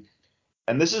movie.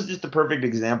 And this is just a perfect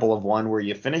example of one where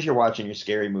you finish your watching your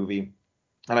scary movie.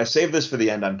 And I saved this for the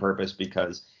end on purpose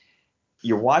because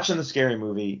you're watching the scary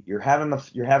movie, you're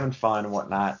having fun and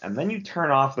whatnot, and then you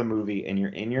turn off the movie and you're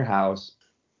in your house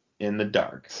in the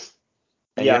dark.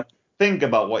 And you have to think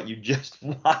about what you just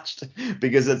watched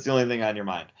because that's the only thing on your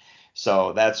mind.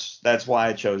 So that's why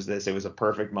I chose this. It was a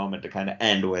perfect moment to kind of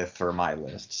end with for my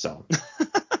list. So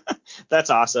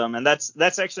that's awesome. And that's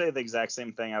actually the exact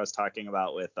same thing I was talking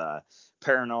about with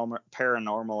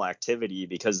Paranormal Activity,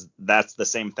 because that's the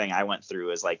same thing I went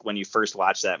through, is like when you first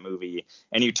watch that movie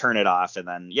and you turn it off and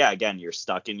then, again, you're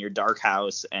stuck in your dark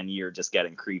house and you're just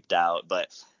getting creeped out. But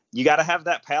you got to have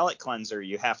that palate cleanser.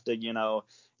 You have to,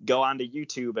 go onto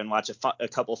YouTube and watch a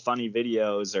couple funny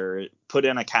videos or put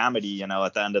in a comedy,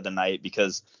 at the end of the night,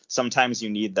 because sometimes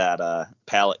you need that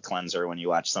palate cleanser when you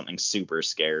watch something super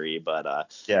scary.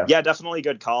 But yeah, definitely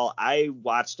good call. I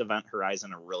watched Event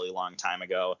Horizon a really long time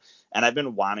ago, and I've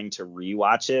been wanting to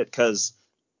rewatch it because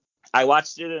I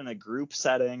watched it in a group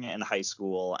setting in high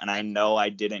school, and I know I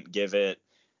didn't give it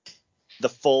the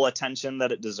full attention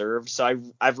that it deserved. So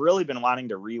I've really been wanting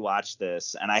to rewatch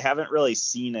this, and I haven't really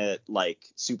seen it like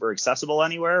super accessible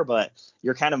anywhere, but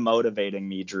you're kind of motivating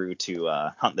me, Drew, to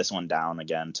hunt this one down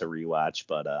again to rewatch.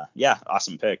 But yeah,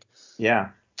 awesome pick. Yeah.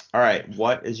 All right.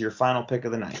 What is your final pick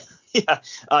of the night?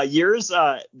 Yeah. Yours,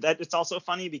 that it's also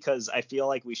funny because I feel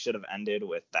like we should have ended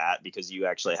with that, because you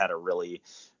actually had a really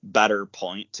better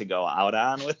point to go out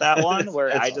on with that one,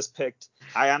 where I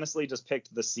honestly just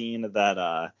picked the scene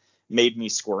that made me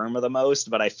squirm the most,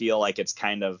 but I feel like it's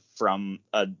kind of from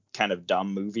a kind of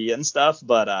dumb movie and stuff.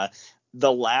 But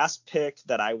the last pick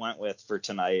that I went with for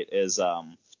tonight is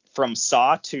from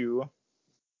Saw 2.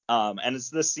 And it's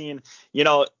this scene,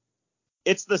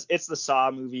 it's the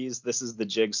Saw movies. This is the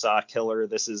Jigsaw killer.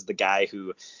 This is the guy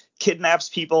who kidnaps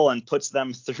people and puts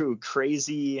them through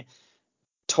crazy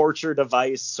torture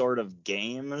device sort of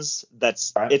games.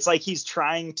 It's like he's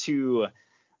trying to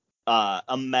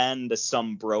amend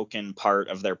some broken part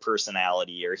of their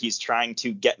personality, or he's trying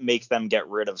to make them get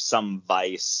rid of some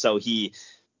vice. So he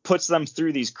puts them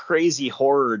through these crazy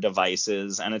horror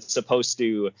devices, and it's supposed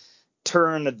to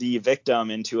turn the victim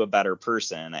into a better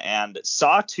person. And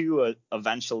Saw 2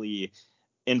 eventually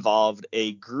involved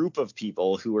a group of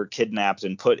people who were kidnapped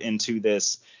and put into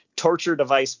this torture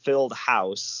device filled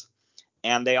house,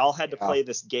 and they all had to play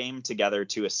this game together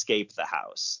to escape the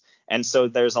house. And so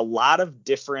there's a lot of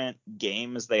different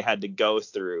games they had to go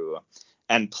through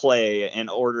and play in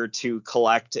order to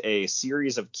collect a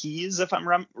series of keys. If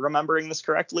I'm remembering this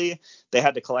correctly, they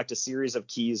had to collect a series of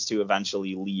keys to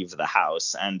eventually leave the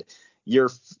house. And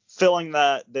you're filling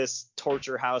this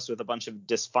torture house with a bunch of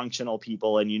dysfunctional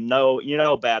people, and you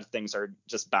know bad things are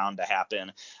just bound to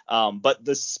happen. But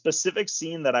the specific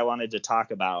scene that I wanted to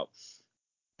talk about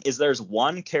is there's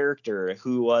one character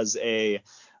who was a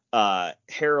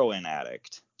heroin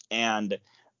addict, and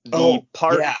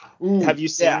have you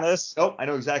seen this? Nope, I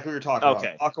know exactly what you're talking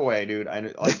about. Walk away, dude.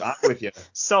 I'm with you.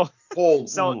 So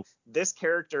this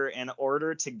character, in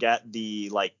order to get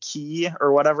the key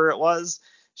or whatever it was,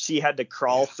 she had to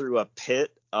crawl through a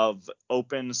pit of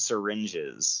open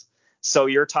syringes. So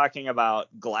you're talking about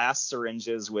glass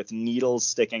syringes with needles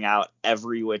sticking out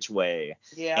every which way.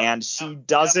 Yeah. And she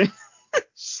doesn't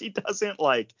she's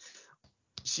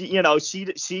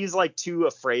too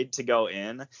afraid to go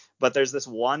in, but there's this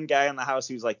one guy in the house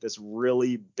who's like this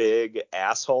really big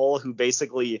asshole who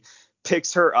basically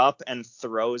picks her up and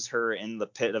throws her in the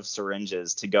pit of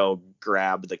syringes to go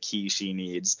grab the key she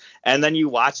needs. And then you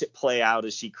watch it play out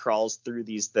as she crawls through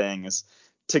these things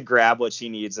to grab what she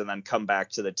needs and then come back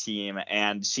to the team.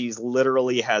 And she's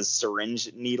literally has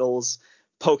syringe needles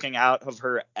poking out of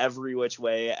her every which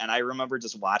way. And I remember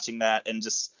just watching that, and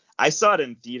I saw it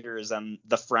in theaters, and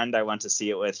the friend I went to see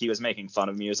it with, he was making fun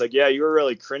of me. He was like, yeah, you were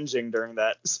really cringing during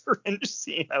that syringe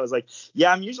scene. I was like,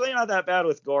 yeah, I'm usually not that bad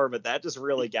with gore, but that just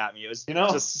really got me. It was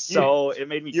it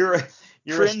made me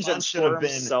cringe and squirm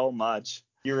so much.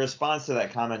 Your response to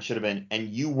that comment should have been, and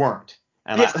you weren't.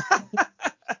 And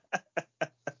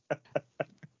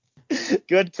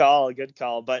Good call.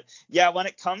 But yeah, when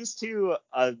it comes to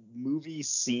a movie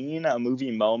scene, a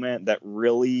movie moment that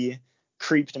really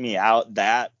creeped me out,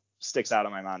 that sticks out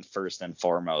of my mind first and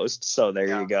foremost. So there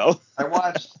you go. I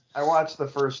watched the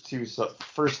first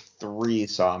three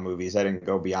Saw movies. I didn't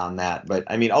go beyond that, but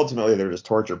I mean, ultimately they're just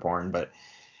torture porn. But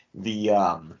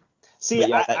that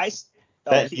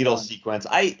needle sequence,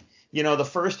 the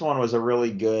first one was a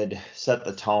really good set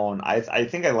the tone. I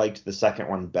think I liked the second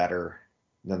one better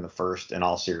than the first in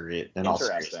all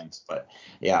seriousness. But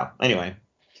yeah, anyway.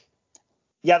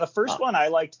 Yeah, the first one I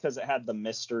liked because it had the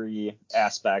mystery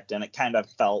aspect, and it kind of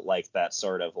felt like that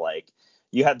sort of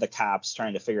you had the cops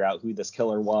trying to figure out who this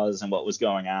killer was and what was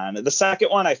going on. The second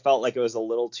one, I felt like it was a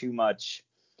little too much.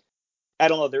 I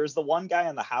don't know. There was the one guy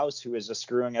in the house who was just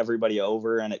screwing everybody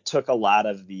over, and it took a lot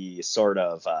of the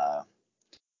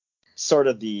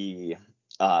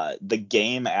the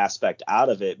game aspect out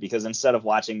of it, because instead of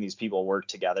watching these people work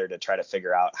together to try to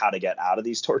figure out how to get out of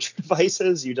these torture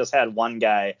devices, you just had one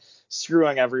guy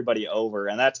screwing everybody over.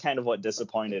 And that's kind of what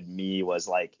disappointed me, was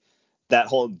that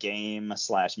whole game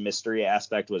 / mystery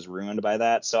aspect was ruined by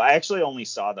that. So I actually only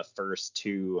saw the first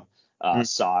two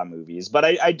Saw movies, but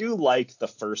I do like the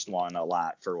first one a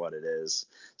lot for what it is.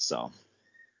 So.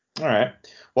 All right.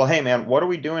 Well, hey man, what are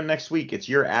we doing next week? It's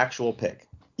your actual pick.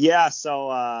 Yeah.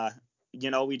 So,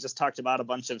 we just talked about a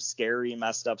bunch of scary,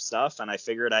 messed up stuff, and I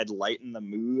figured I'd lighten the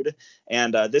mood.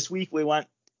 And this week we went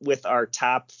with our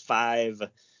top 5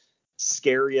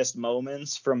 scariest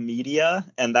moments from media.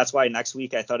 And that's why next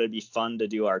week I thought it'd be fun to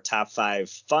do our top 5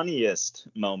 funniest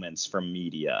moments from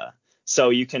media. So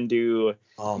you can do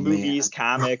movies,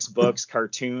 comics, books,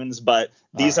 cartoons, but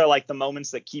these are the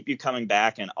moments that keep you coming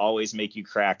back and always make you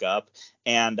crack up.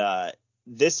 And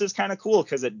this is kind of cool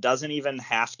because it doesn't even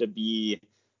have to be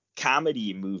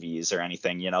comedy movies or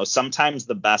anything. Sometimes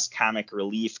the best comic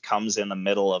relief comes in the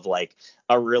middle of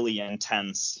a really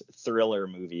intense thriller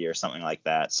movie or something like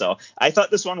that. So I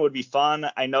thought this one would be fun.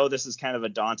 I know this is kind of a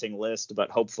daunting list, but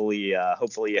hopefully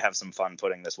you have some fun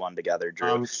putting this one together,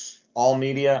 Drew. All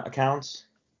media accounts?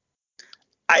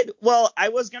 I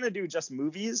was going to do just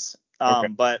movies,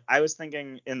 but I was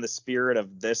thinking in the spirit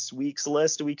of this week's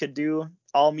list, we could do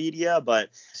all media, but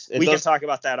It we can does- talk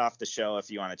about that off the show if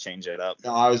you want to change it up.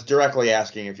 No, I was directly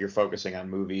asking if you're focusing on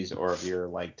movies or if you're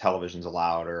like television's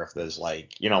allowed or if there's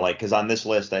like, like, because on this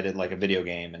list I did like a video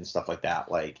game and stuff like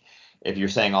that. Like, if you're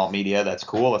saying all media, that's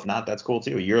cool. If not, that's cool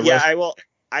too. Your Yeah, list.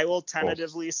 I will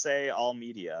tentatively say all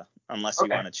media unless you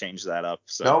want to change that up.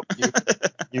 So. Nope.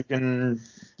 You can.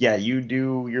 Yeah, you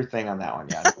do your thing on that one.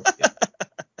 Yeah.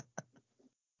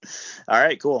 All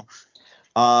right. Cool.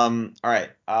 All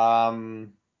right.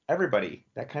 Everybody,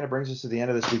 that kind of brings us to the end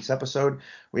of this week's episode.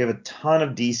 We have a ton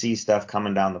of DC stuff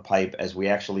coming down the pipe as we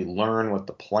actually learn what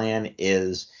the plan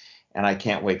is, and I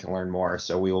can't wait to learn more.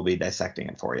 So we will be dissecting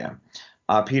it for you.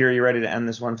 Peter, are you ready to end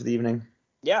this one for the evening?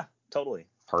 Yeah, totally.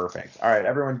 Perfect. All right,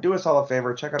 everyone, do us all a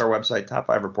favor. Check out our website,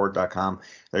 top5report.com.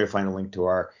 There you'll find a link to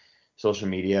our social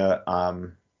media,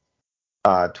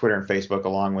 Twitter and Facebook,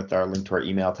 along with our link to our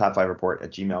email,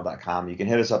 top5report@gmail.com. You can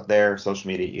hit us up there. Social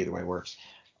media, either way works.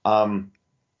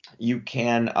 You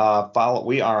can follow.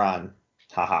 We are on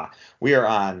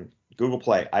Google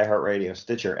Play, iHeartRadio,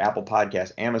 Stitcher, Apple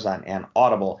Podcasts, Amazon, and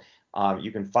Audible.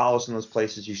 You can follow us in those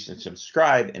places. You should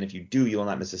subscribe, and if you do, you will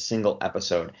not miss a single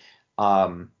episode.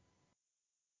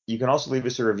 You can also leave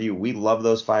us a review. We love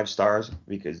those 5 stars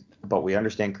but we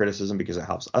understand criticism because it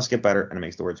helps us get better and it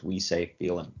makes the words we say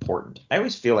feel important. I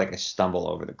always feel like I stumble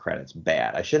over the credits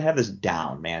bad. I should have this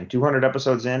down, man. 200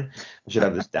 episodes in, I should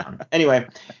have this down. Anyway,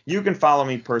 you can follow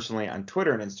me personally on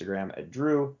Twitter and Instagram at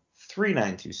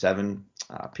Drew3927.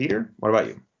 Peter, what about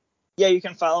you? Yeah, you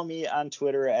can follow me on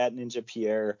Twitter at Ninja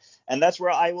Pierre, and that's where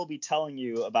I will be telling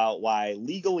you about why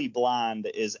Legally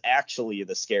Blonde is actually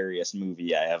the scariest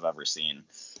movie I have ever seen.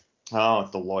 Oh,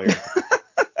 it's the lawyer.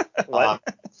 What?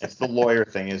 It's the lawyer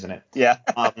thing, isn't it? Yeah.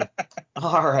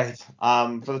 All right.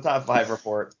 For the Top 5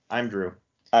 report, I'm Drew.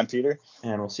 I'm Peter.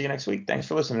 And we'll see you next week. Thanks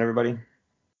for listening, everybody.